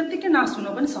जीवन त्यत्तिकै नाश हुन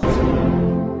पनि सक्छ।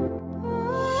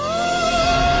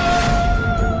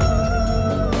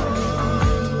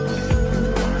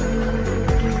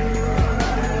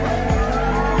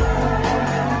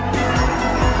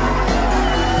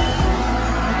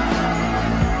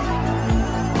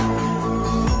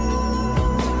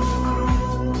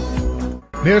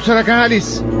 मेरो छोरा कहाँ आलिस?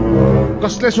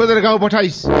 कसले सोधेर गाउँ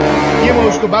पठाइस? के म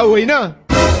उसको बाउ होइन?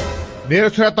 मेरो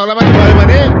छोरा तलमाथि भयो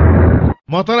भने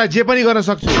म तँलाई जे पनि गर्न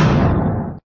सक्छु।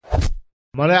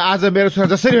 मलाई आज मेरो छोरा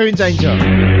जसरी भए पनि चाहिन्छ,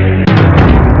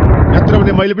 नत्र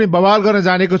भने मैले पनि बवाल गर्न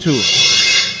जानेको छु।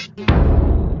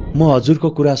 म हजुरको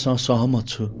कुरासँग सहमत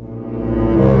छु।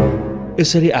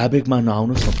 यसरी आवेगमा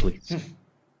नआउनुहोस् न प्लिज।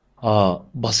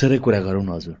 बसेरै कुरा गरौँ न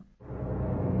हजुर।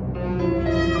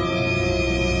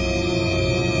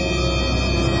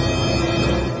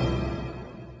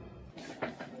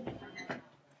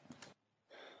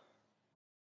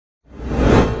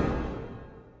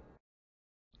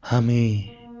 हामी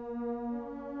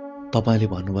तपाईले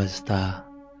भन्नुभयो जस्ता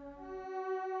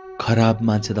खराब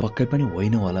मान्छे त पक्कै पनि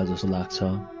होइन होला जस्तो लाग्छ।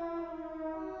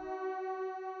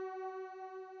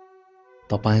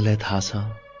 तपाईलाई थाहा छ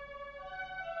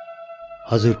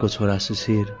हजुरको छोरा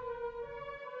शिशिर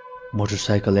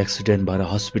मोटरसाइकल एक्सिडेन्ट भएर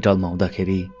हस्पिटलमा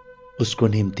हुँदाखेरि उसको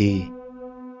निम्ति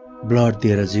ब्लड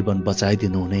दिएर जीवन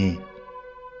बचाइदिनु हुने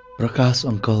प्रकाश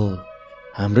अंकल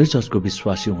हाम्रै चर्चको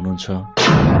विश्वासी हुनुहुन्छ।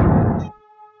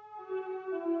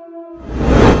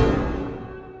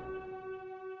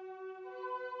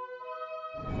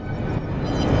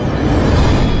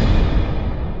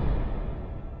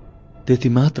 त्यति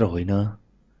मात्र होइन,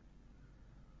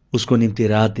 उसको निम्ति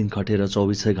रात दिन खटेर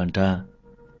 24 घण्टा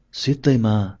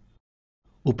सित्तैमा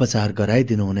उपचार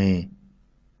गराइदिनु हुने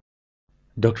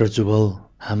डाक्टर जुबल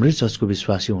हाम्रै चर्चको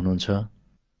विश्वासी हुनुहुन्छ।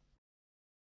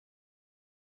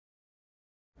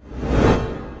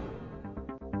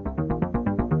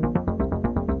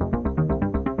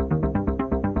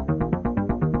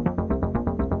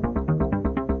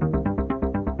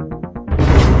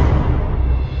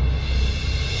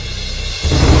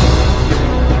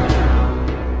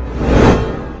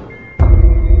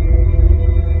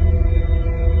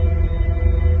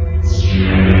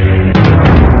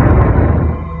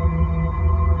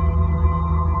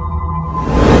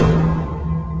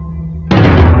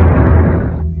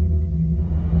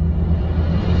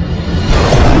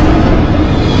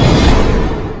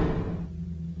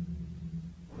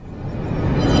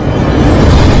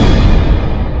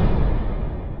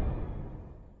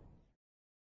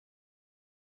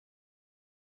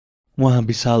 उहाँ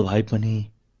विशाल भाइ पनि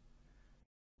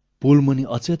पुलमुनि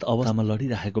अचेत अवस्थामा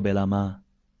लडिरहेको बेलामा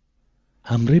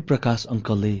हाम्रै प्रकाश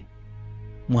अङ्कलले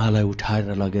उहाँलाई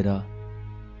उठाएर लगेर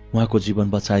उहाँको जीवन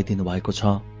बचाइदिनु भएको छ।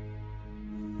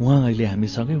 उहाँ अहिले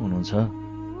हामीसँगै हुनुहुन्छ।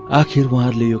 आखिर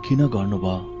उहाँहरूले यो किन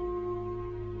गर्नुभयो?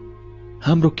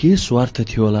 हाम्रो के स्वार्थ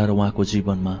थियो होला र उहाँको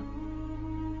जीवनमा?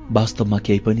 वास्तवमा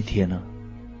केही पनि थिएन।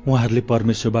 उहाँहरूले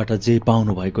परमेश्वरबाट जे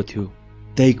पाउनु भएको थियो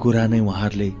त्यही कुरा नै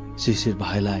उहाँहरूले शिशिर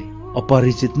भाइलाई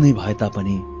अपरिचित नै भए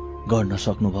तापनि गर्न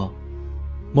सक्नुभयो।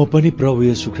 म पनि प्रभु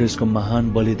येशू ख्रीष्टको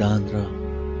महान बलिदान र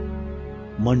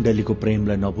मण्डलीको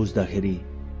प्रेमलाई नबुझ्दाखेरि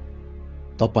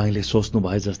तपाईले सोच्नु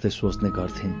भए जस्तै सोच्ने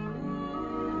गर्थे।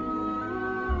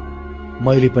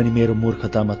 मैले पनि मेरो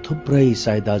मूर्खतामा थुप्रै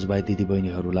साई दाजुभाइ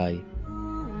दिदीबहिनीहरूलाई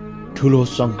ठूलो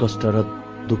संकष्ट र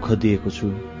दुःख दिएको छु।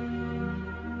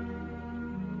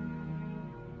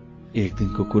 एक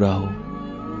दिनको कुरा हो।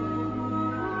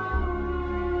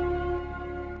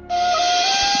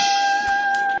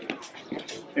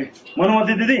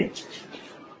 मनोमती दिदी,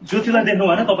 ज्योतिलाई देख्नु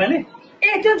भएन तपाईले? ए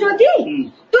त्यो ज्योति?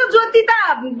 त्यो ज्योति त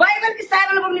बाइबलकी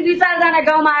साइबल बोक्ने 2-4 जना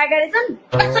गाउँमा आएका रहेछन्।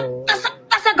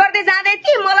 कसो गर्दै जाँदै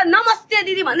थिए, मलाई नमस्ते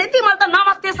दिदी भन्दै थिए। मैले त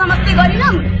नमस्ते समस्ते गरिन,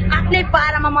 आफ्नै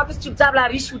पारामा म त चुपचाप ला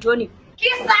रिस उठ्यो नि।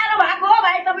 के साह्रो भएको हो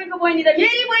भाइ तपाईको बहिनी त?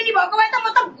 मेरी बहिनी भएको भए त म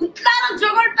त गुत्ला र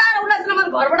जगल्टा र उलासँग म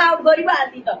घरबाट आउट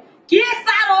गरिहाल्थे त। के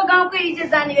साह्रो हो गाउँको इज्जत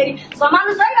जाने गरी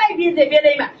सम्हाल्नु छ भाइ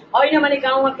बेदैमा, होइन भने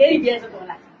गाउँमा फेरि बेइज्जत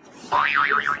होला।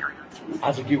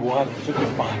 आज की वार के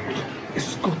बाद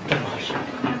इसको तमाशा।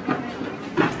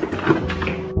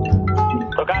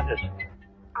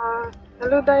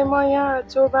 हेलो दाइ, म यहाँ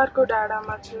चौबारको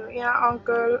डाँडामा छु। यहाँ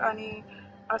अङ्कल अनि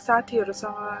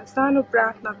साथीहरूसँग सानो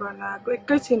प्रार्थना गर्न आएको,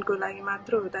 एकैछिनको लागि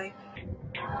मात्र हो दाइ।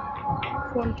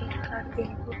 फोन त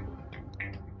काट्दिनु।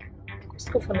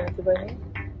 कसको फोन आएको थियो बहिनी?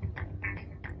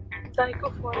 दाइको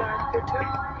फोन आएको थियो।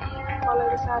 मलाई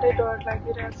त साह्रै डर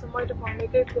लागिरहेको छ। मैले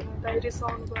भनेकै थिएन, दाइ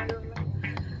रिसाउनु भयो होला।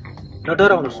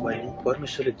 नडराउनुहोस् बहिनी,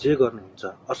 परमेश्वरले जे गर्नुहुन्छ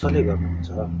असलै गर्नुहुन्छ।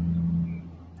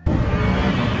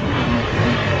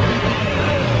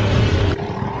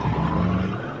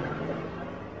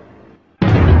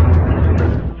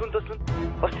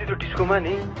 अस्ति त्यो डिस्कोमा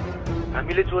नि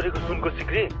हामीले चोरेको सुनको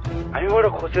सिक्री हामीबाट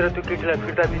खोसेर त्यो केटीलाई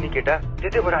फिर्ता दिने केटा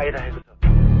त्यतैबाट आइरहेको छ।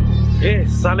 ए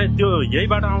साले त्यो यही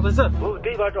बाटो आउँदैछ? हो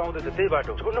त्यही बाटो आउँदैछ, त्यही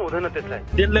बाटो छोड्नु हुँदैन त्यसलाई।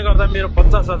 त्यसले गर्दा मेरो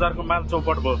 50,000 को माल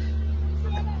चौपट भयो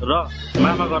र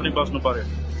मामा गर्ने बस्नु पर्यो।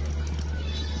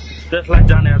 त्यसलाई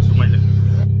जाने छु मैले।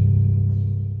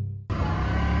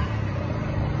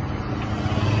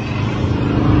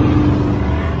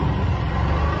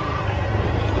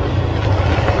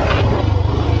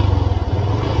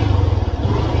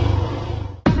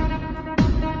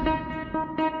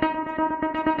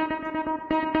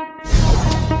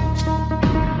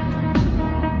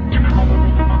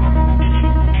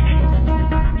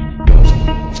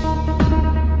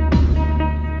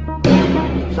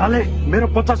 साले मेरो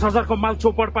 50,000 को माल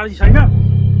चौपट पारी छैन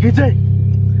कि चाहिँ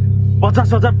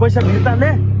 50,000 पैसा फिर्ता ले,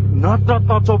 नत्र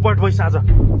त चौपट पैसा आज।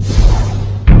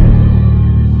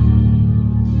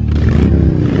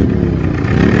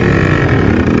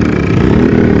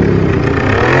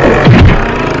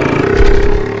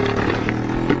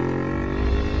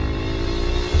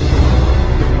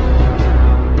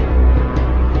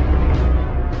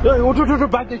 उठो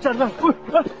बाइक चल।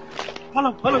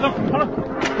 हेलो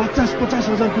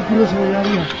 50,000 को किलो छ यार।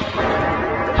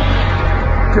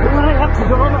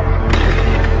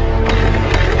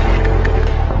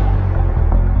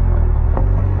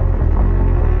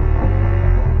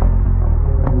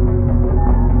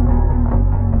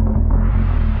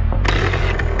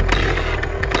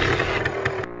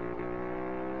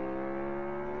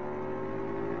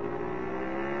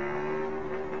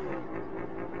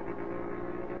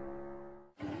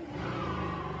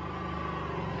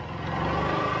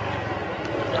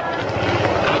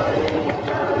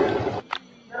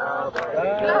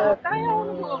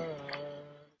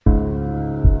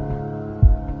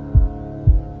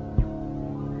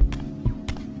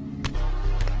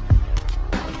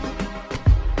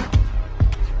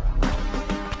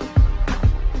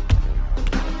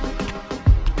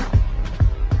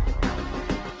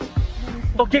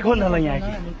 के खोल्नलाई यहाँ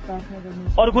कि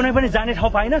अरू कुनै पनि जाने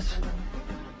ठाउँ पाइनस्?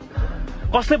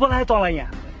 कसले बोलायो तँलाई यहाँ?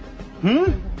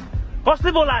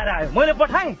 कसले बोलाएर आयो? मैले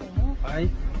पठाएँ? भाइ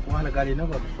उहाँलाई गाली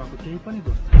नगर्नुहोस्, उहाँको केही पनि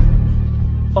दोष छैन।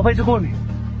 तपाईँ चाहिँ कोनि? म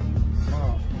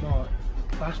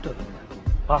पास्टर हो।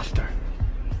 पास्टर?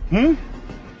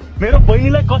 मेरो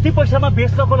बहिनीलाई कति पैसामा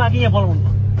बेच्नको लागि यहाँ बोलाउनु?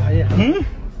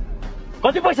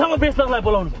 कति पैसामा बेच्नको लागि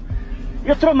बोलाउनु?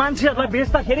 यत्रो मान्छेहरूलाई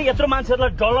बेच्दाखेरि, यत्रो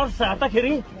मान्छेहरूलाई डलर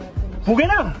सार्दाखेरि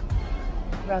पुगेन?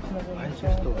 प्रार्थना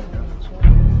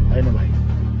होइन भाइ,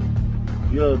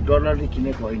 यो डलरले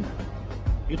किनेको होइन,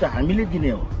 यो त हामीले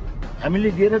दिने हो। हामीले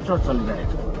दिएर चर्च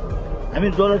चलिरहेको छ। हामी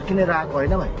डलर किनेर आएको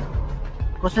होइन भाइ।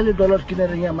 कसैले डलर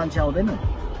किनेर यहाँ मान्छे आउँदैन।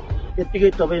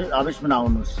 यत्तिकै तपाईँ आवेशमा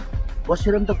नआउनुहोस्,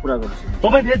 बसेर पनि त कुरा गर्नुहोस्।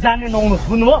 तपाईँ जाने नआउनुहोस्,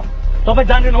 बुझ्नुभयो? तपाईँ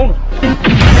जाने नआउनुहोस्।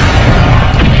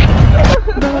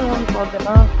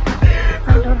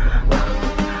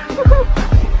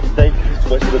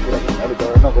 बसेर कुरा गर्नु,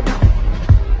 डर नगर्नु।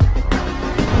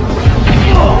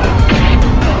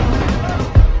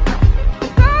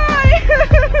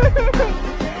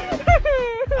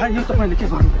 यो तपाईँले के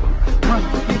गर्नु? मलाई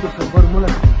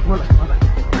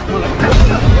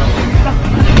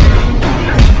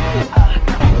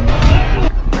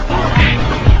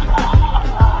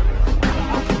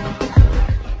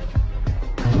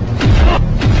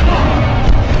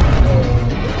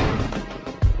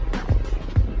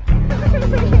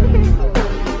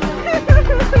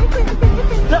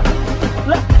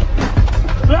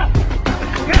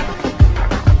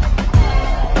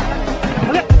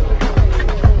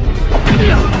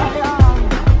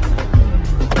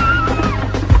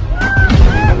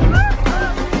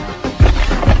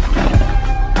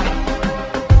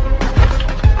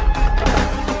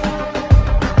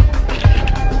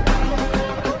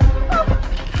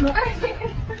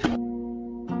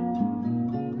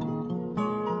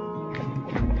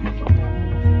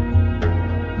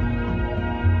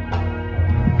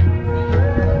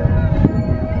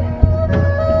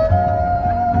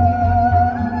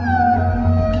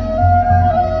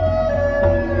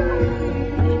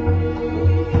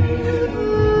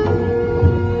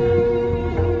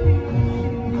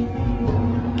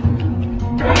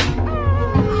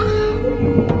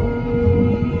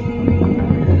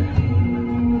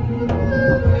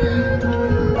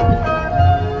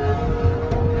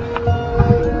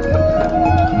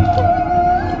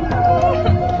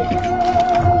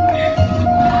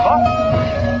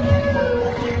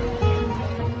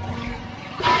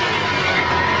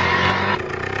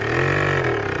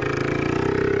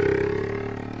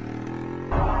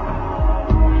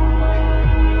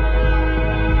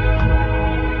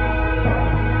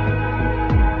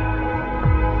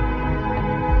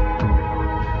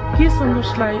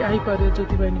सङ्घर्षलाई आइपर्यो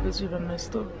ज्योति बहिनीको जीवनमा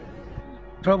यस्तो?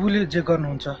 प्रभुले जे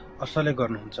गर्नुहुन्छ असलै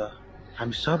गर्नुहुन्छ।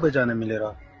 हामी सबैजना मिलेर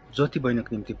ज्योति बहिनीको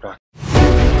निम्ति प्रार्थना।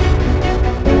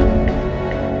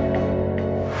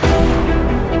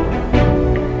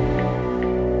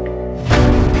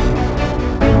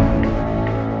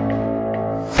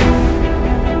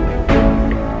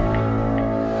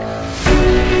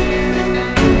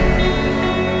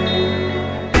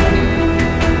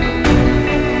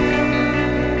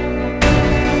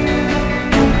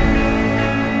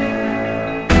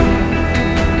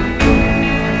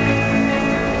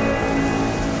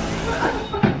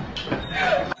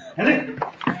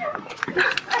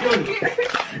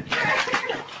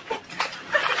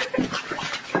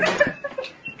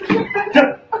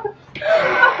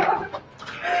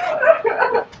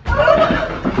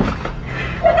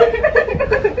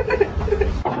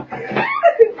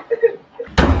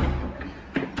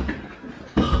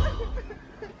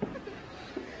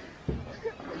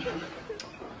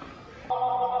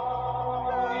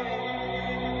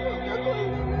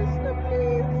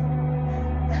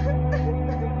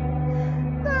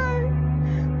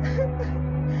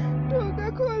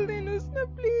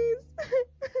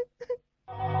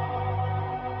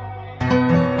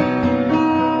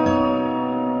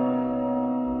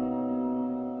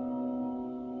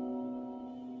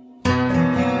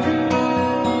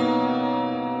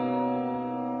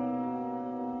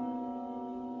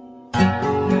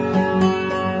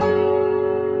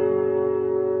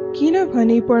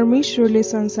 किनभने परमेश्वरले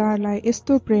संसारलाई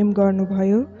यस्तो प्रेम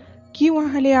गर्नुभयो कि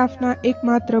उहाँले आफ्ना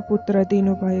एकमात्र पुत्र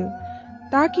दिनुभयो,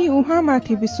 ताकि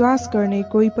उहाँमाथि विश्वास गर्ने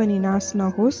कोही पनि नाश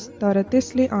नहोस् तर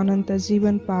त्यसले अनन्त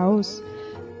जीवन पाओस्।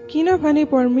 किनभने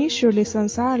परमेश्वरले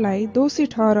संसारलाई दोषी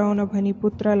ठहराउन भनी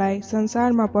पुत्रलाई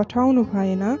संसारमा पठाउनु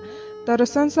भएन, तर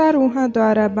संसार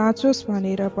उहाँद्वारा बाँचोस्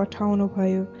भनेर पठाउनु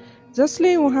भयो।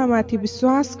 जसले उहाँमाथि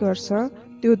विश्वास गर्छ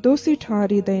त्यो दोषी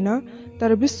ठहरिँदैन,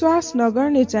 तर विश्वास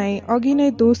नगर्ने चाहिँ अघि नै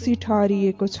दोषी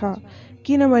ठहरिएको छ,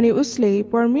 किनभने उसले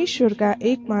परमेश्वरका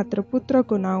एकमात्र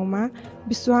पुत्रको नाउँमा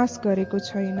विश्वास गरेको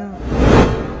छैन।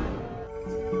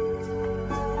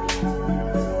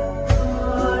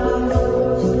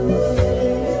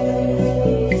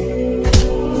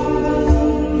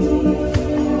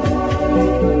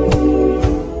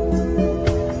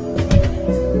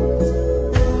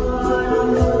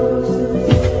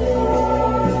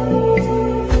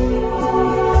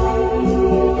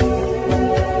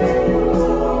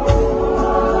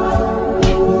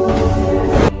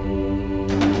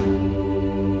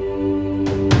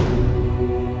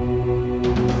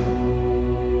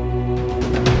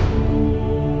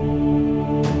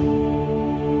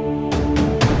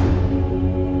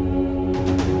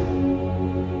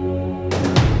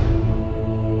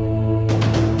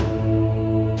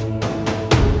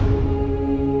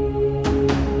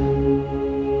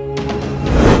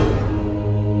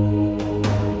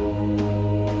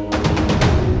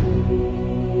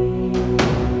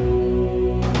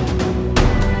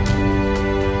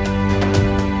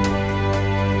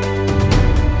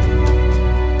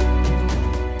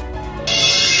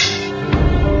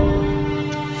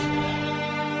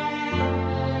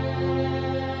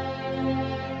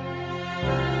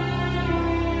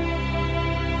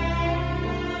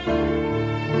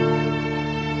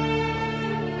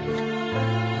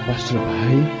 पास्टर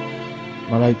भाइ,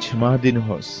 मलाई क्षमा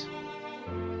दिनुहोस्।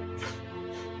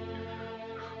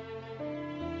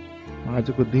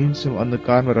 आजको दिनसम्म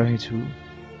अन्धकारमा रहेछु।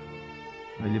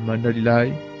 मैले मण्डलीलाई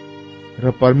र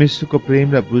परमेश्वरको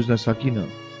प्रेमलाई बुझ्न सकिनँ।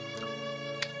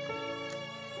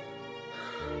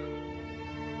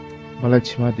 मलाई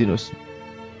क्षमा दिनुहोस्।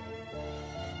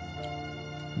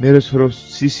 मेरो छोरो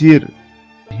शिशिर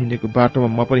हिँडेको बाटोमा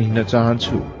म पनि हिँड्न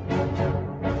चाहन्छु।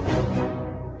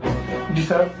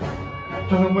 दिशा,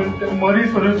 तर मैले त्यहाँ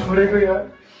मरिसहरू छोडेको यार।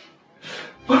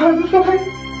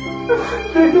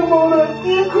 देख्नु मलाई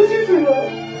खुसी छु यार।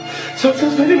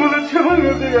 सक्सेसफुली मलाई क्षमा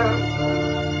गर्दै यार।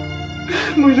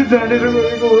 मैले जानेर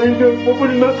गरेको होइन, म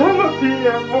पनि नचाहमा थिएँ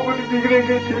यार, म पनि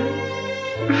बिग्रेकै थिएँ।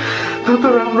 त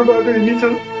राम्रो बाटो हिँडिन्छ,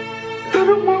 तर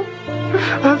म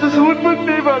आजसम्म पनि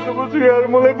त्यही बाटोमा छु यार।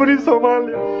 मलाई पनि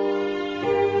सम्हाल्यो।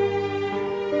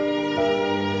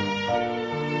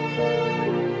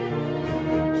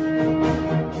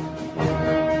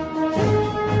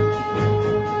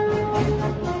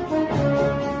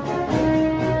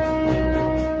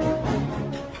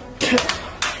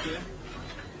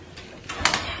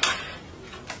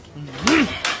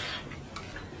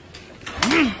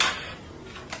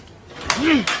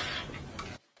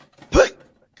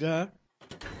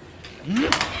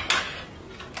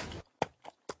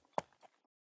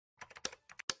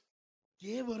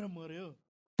 के भएर मर्यो?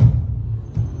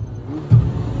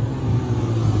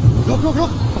 रोक रोक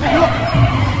रोक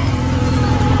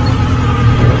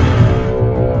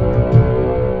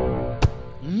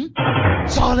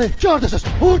साले के गर्दैछस्?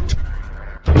 उठ।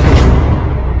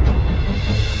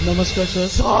 नमस्कार सर।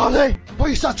 साले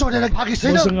पैसा चोरेर भागी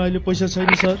छैन? मसँग अहिले पैसा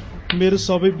छैन सर। मेरो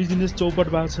सबै बिजनेस चौपट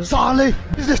भएको छ। साले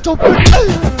बिजनेस चौपट?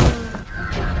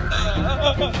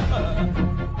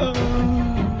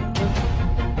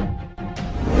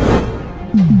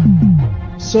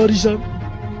 सरी सर,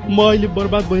 म अहिले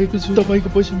बर्बाद भएको छु। तपाईँको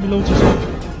पैसा मिलाउँछु सर।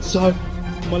 सर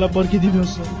मलाई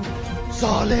पर्खिदिनुहोस् सर।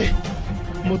 साले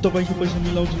म तपाईँको पैसा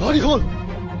मिलाउँछु। गाडी खोल।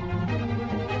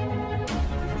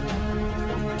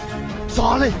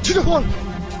 साले छिटो खोल।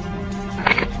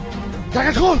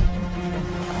 ज्याकेट खोल।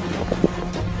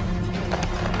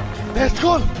 भेस्ट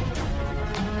खोल।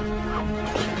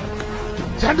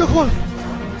 झ्यान्डो खोल।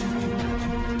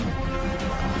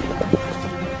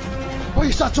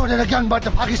 पैसा चोरेर ग्याङबाट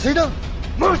भागी छैन?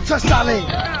 मर्छ साले।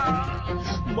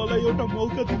 मलाई एउटा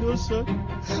मौका दिनुहोस् सर।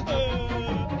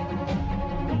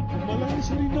 मलाई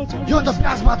यसरी नछोड्नु। यो त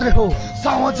प्याज मात्रै हो,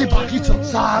 सामान चाहिँ बाँकी छ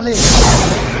साले।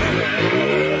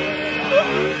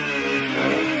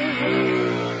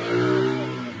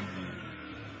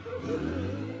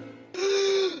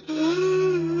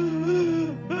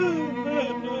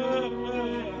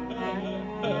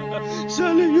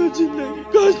 साले यो जिन्दगी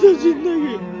कस्तो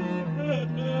जिन्दगी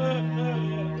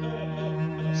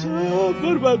सब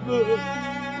बर्बाद भयो।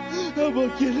 अब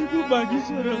खेलेको बाँकी छ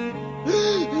र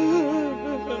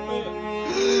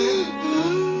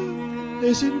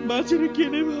यसरी बाँचेर के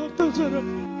नै अर्थ छ र?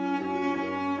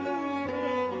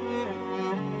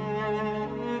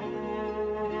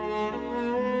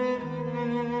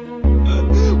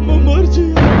 म मर्छु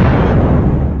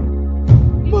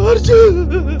मर्छु।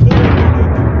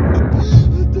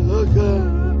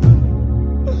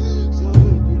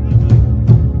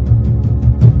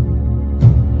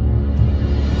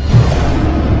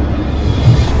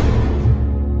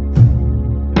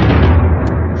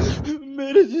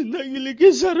 जिन्दगीले के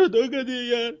साह्रो धोका दिए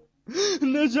यार।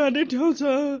 न जाने ठाउँ छ,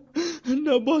 न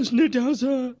बस्ने ठाउँ छ।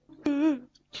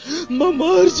 म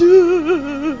मर्छु,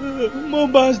 म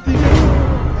बाँच्दिन।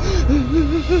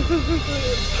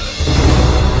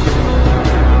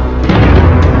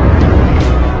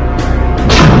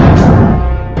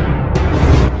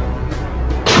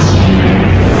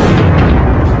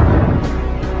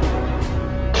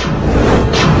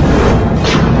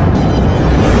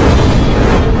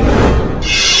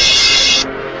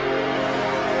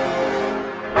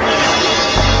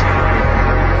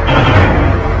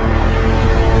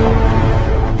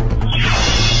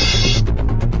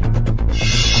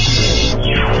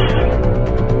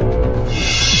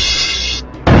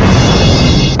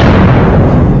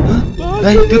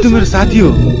 दाइ त्यो त मेरो साथी हो।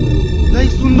 दाइ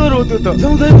सुन्दर हो त्यो त।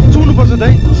 जाउँ दाइ, छुनु पर्छ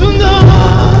दाइ। सुन्दर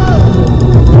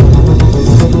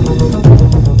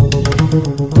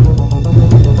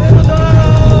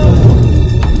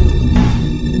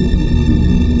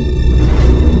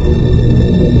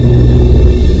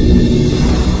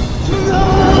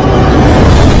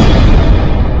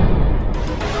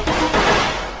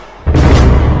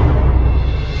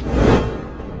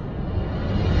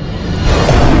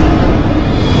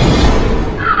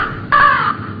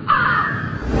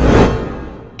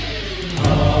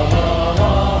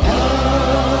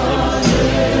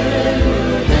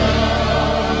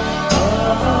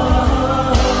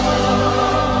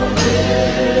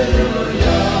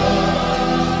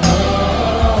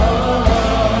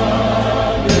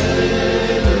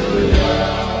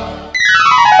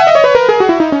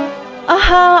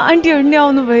आन्टीहरू नि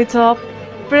आउनुभएछ।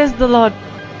 प्रेज द लर्ड।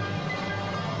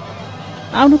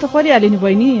 आउनु त परिहाल्यो नि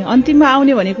बहिनी, अन्तिममा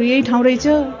आउने भनेको यही ठाउँ रहेछ।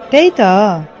 त्यही त।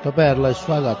 तपाईहरुलाई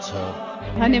स्वागत छ।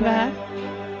 धन्यवाद।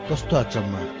 कस्तो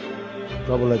अचम्म,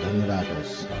 प्रभुलाई धन्यवाद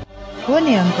होस्। हो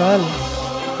नि अङ्कल,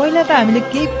 पहिला त हामीले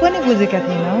केही पनि बुझेका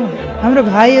थिएनौँ। हाम्रो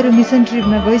भाइहरू मिसन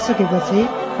ट्रिपमा गइसकेपछि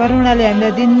करुणाले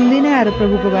हामीलाई दिनदिनै आएर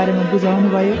प्रभुको बारेमा बुझाउनु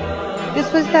भयो।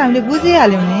 त्यसपछि त हामीले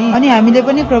बुझिहाल्यौँ नि, अनि हामीले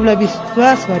पनि प्रभुलाई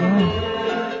विश्वास गर्यौँ।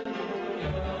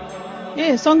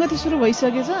 ए सङ्गति सुरु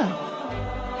भइसकेछ,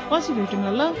 पछि भेटौँ न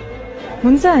ल।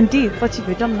 हुन्छ आन्टी, पछि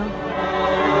भेटौँ न।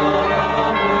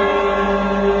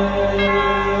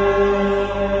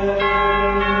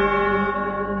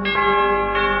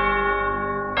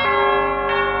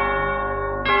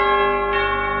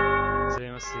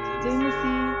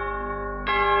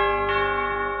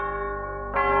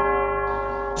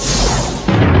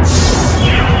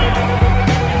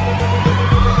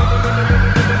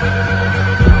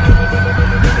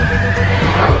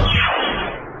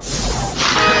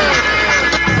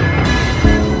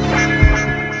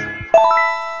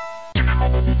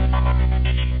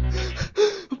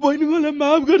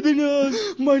 माफ गरिदिनुहोस्,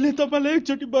 मैले तपाईँलाई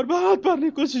एकचोटि बर्बाद पार्ने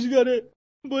कोसिस गरेँ।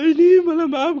 बहिनी मलाई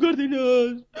माफ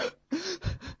गरिदिनुहोस्।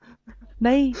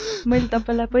 भाइ, मैले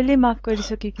तपाईँलाई पहिल्यै माफ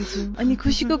गरिसकेकी छु। अनि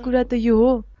खुसीको कुरा त यो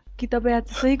हो कि तपाईँ आज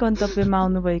सही गन्तव्यमा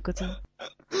आउनु भएको छ।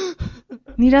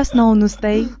 निराश नहुनुहोस्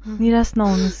दाइ, निराश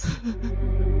नहुनुहोस्।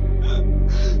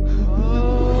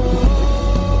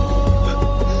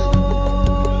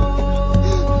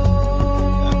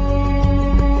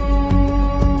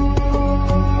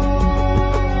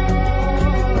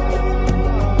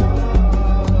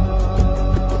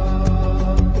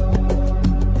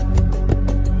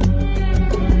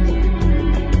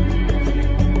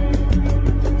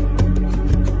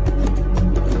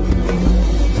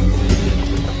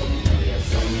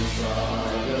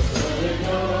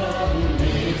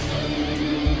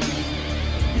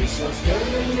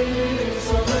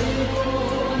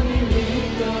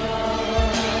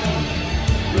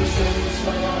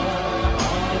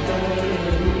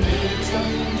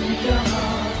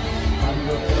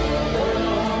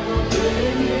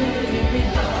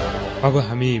 अब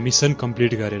हामी मिसन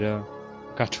कम्प्लिट गरेर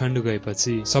काठमाडौँ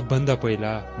गएपछि सबभन्दा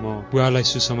पहिला म बुवालाई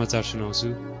सुसमाचार सुनाउँछु।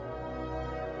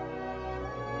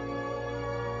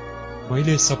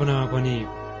 मैले सपनामा पनि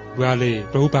बुवाले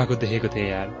प्रभु पाएको देखेको थिएँ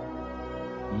यार।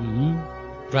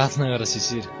 प्रार्थना गर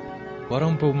शिशिर,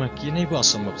 परमप्रभुमा के नै पो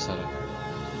असम्भव छ र।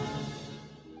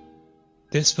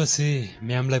 त्यसपछि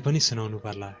म्यामलाई पनि सुनाउनु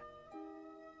पर्ला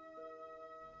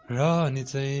र अनि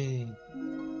चाहिँ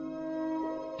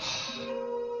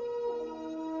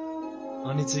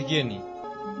के नि,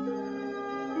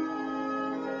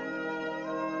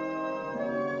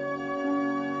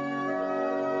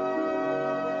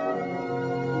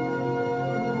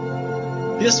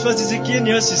 त्यसपछि चाहिँ के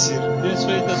नि हो शिशिर?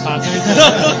 त्यसपछि त थाहा छैन।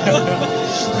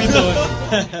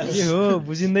 के हो,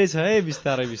 बुझिँदैछ है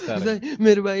बिस्तारै बिस्तारै।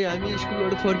 मेरो भाइ, हामी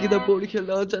स्कुलबाट फर्किँदा पौडी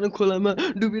खेल्दा अचानक खोलामा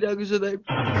डुबिरहेको छ दाइ।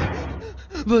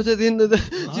 बचाइदिनु त।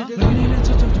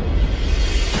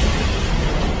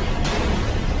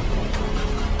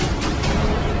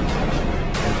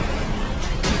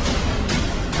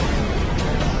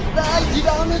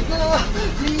 छिटाउनुहोस् न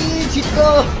प्लिज, छिटो।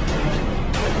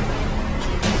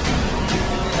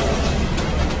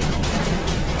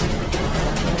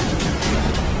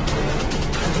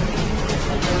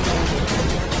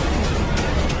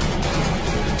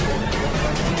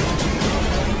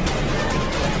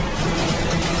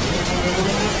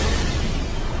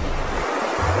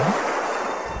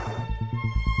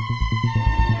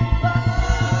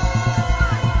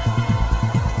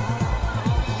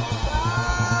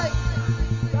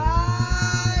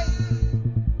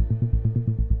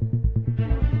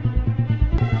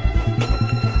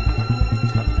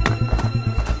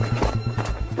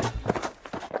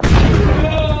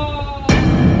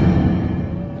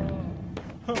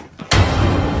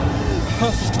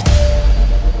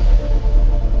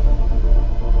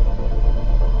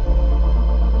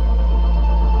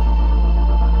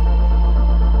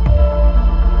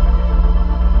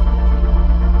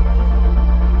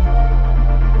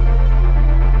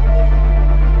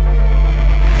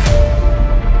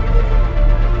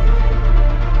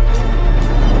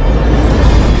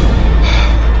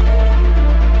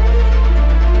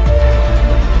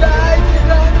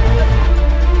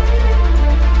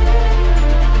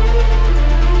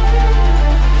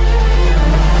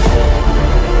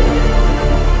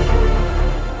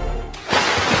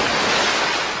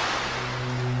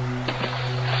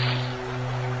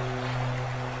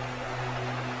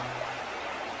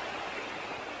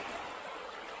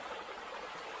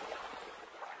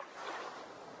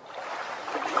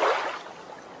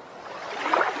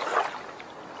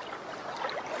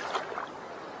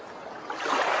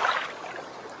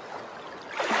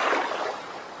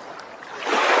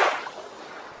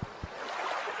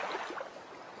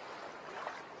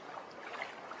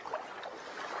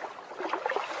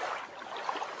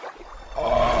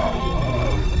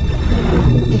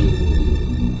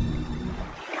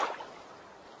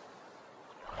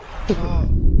 के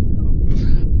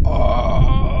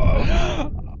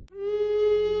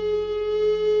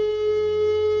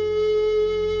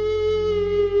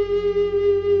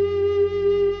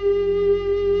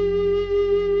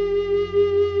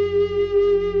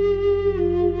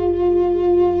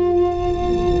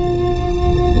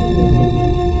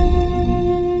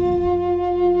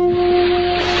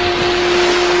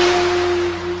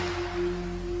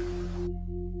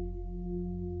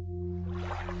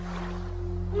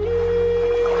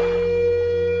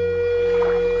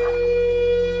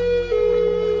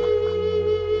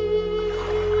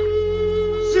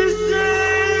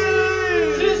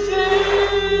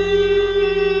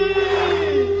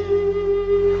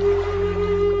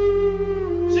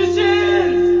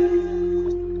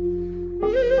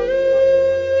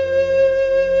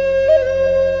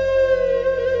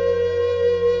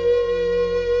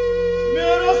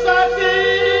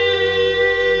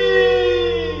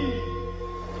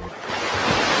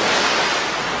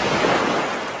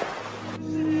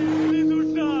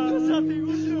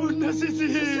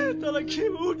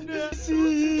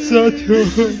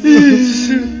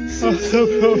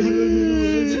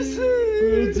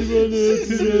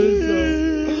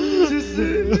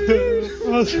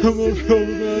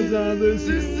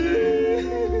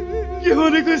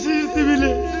भनेको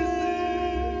तिमीले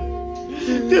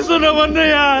त्यसो नभन्न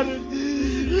यार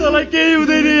तँलाई केही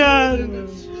हुँदैन यार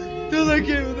तँलाई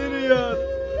केही हुँदैन यार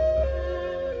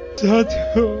साथी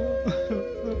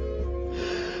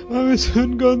हामी जुन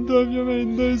गन्तव्यमा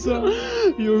हिँड्दैछ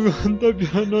यो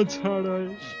गन्तव्य नछाड है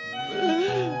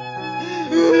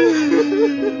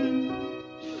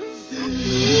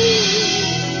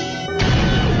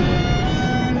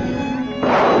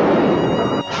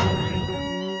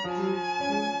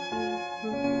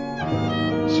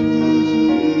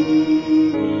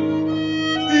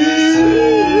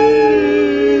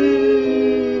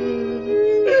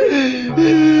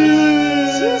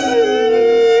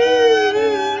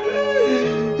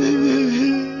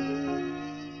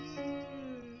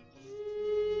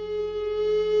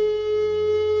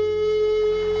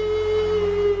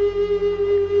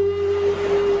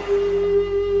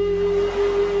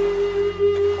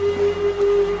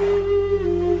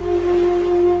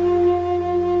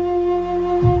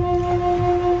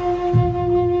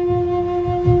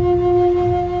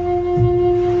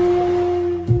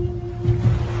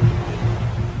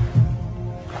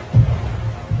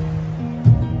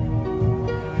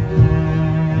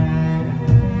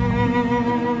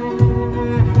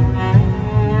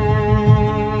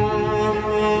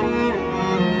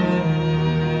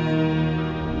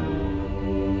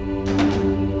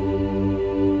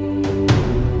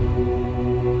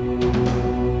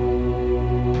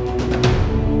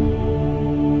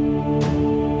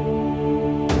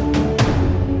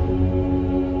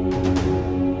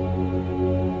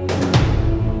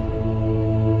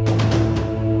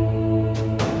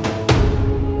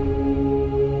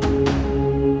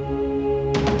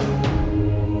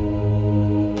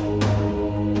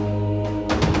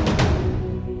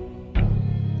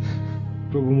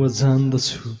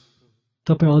जान्दछु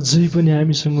तपाईँ अझै पनि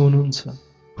हामीसँग हुनुहुन्छ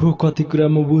हो कति कुरा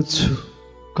म बुझ्छु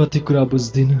कति कुरा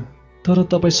बुझ्दिनँ तर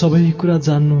तपाईँ सबै कुरा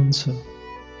जान्नुहुन्छ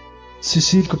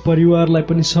शिशिरको परिवारलाई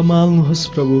पनि सम्हाल्नुहोस्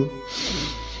प्रभु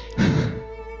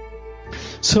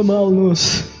सम्हाल्नुहोस्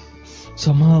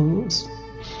सम्हाल्नुहोस्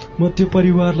म त्यो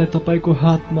परिवारलाई तपाईँको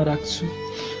हातमा राख्छु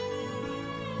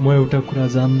म एउटा कुरा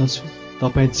जान्दछु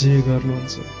तपाईँ जे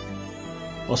गर्नुहुन्छ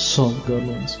असल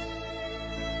गर्नुहुन्छ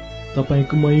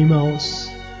तपाईको महिमा होस्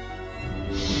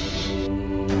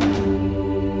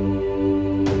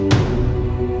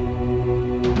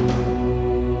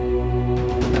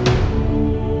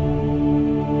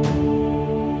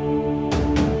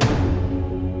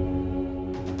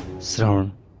श्रवण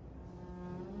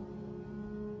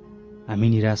हामी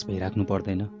निराश भइराख्नु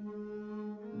पर्दैन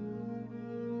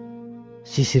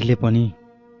शिशिरले पनि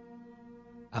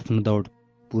आफ्नो दौड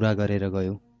पूरा गरेर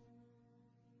गयो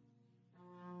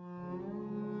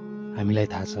हामीलाई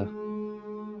थाहा छ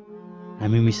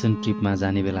हामी मिसन ट्रिपमा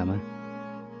जाने बेलामा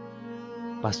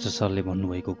पास्टर सरले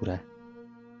भन्नुभएको कुरा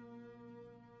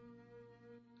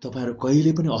तपाईहरु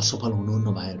कहिले पनि असफल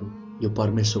हुनुहुन्न भाइहरु यो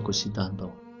परमेश्वरको सिद्धान्त हो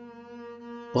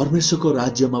परमेश्वरको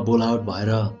राज्यमा बोलावट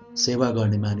भएर सेवा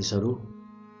गर्ने मानिसहरू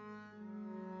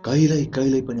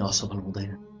कहिल्यै पनि असफल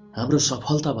हुँदैन हाम्रो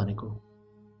सफलता भनेको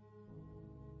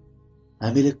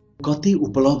हामीले कति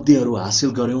उपलब्धिहरू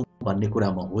हासिल गर्यौं भन्ने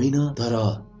कुरामा होइन तर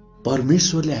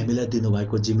परमेश्वरले हामीलाई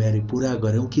दिनुभएको जिम्मेवारी पूरा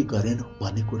गर्यौं कि गरेनौं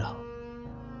भन्ने कुरा हो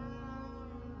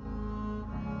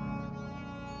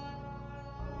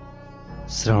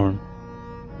श्रवण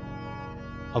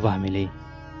अब हामीले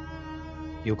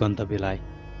यो गन्तव्यलाई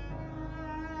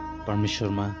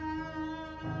परमेश्वरमा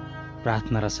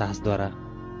प्रार्थना र साहसद्वारा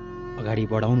अगाडि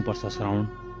बढाउनुपर्छ श्रवण।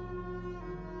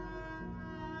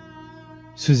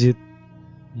 सुजित,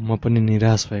 म पनि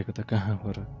निराश भएको त कहाँ हो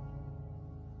र,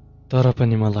 तर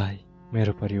पनि मलाई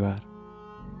मेरो परिवार,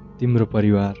 तिम्रो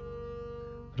परिवार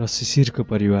र शिशिरको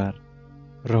परिवार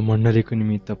र मण्डलीको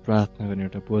निमित्त प्रार्थना गर्ने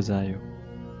एउटा बोझ आयो।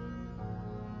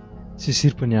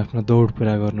 शिशिर पनि आफ्नो दौड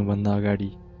पुरा गर्नुभन्दा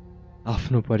अगाडि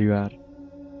आफ्नो परिवार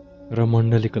र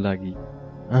मण्डलीको लागि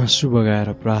आँसु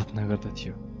बगाएर प्रार्थना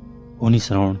गर्दथ्यो। हो नि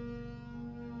श्रवण,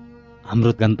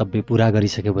 हाम्रो गन्तव्य पुरा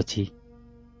गरिसकेपछि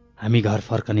हामी घर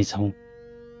फर्कने छौँ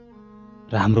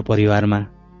र हाम्रो परिवारमा,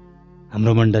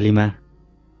 हाम्रो मण्डलीमा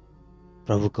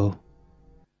प्रभुको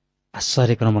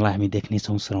आश्चर्यक्रमलाई हामी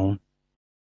देख्नेछौँ श्रवण।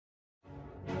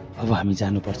 अब हामी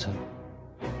जानुपर्छ।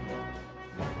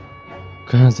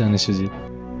 कहाँ जाने सुजित?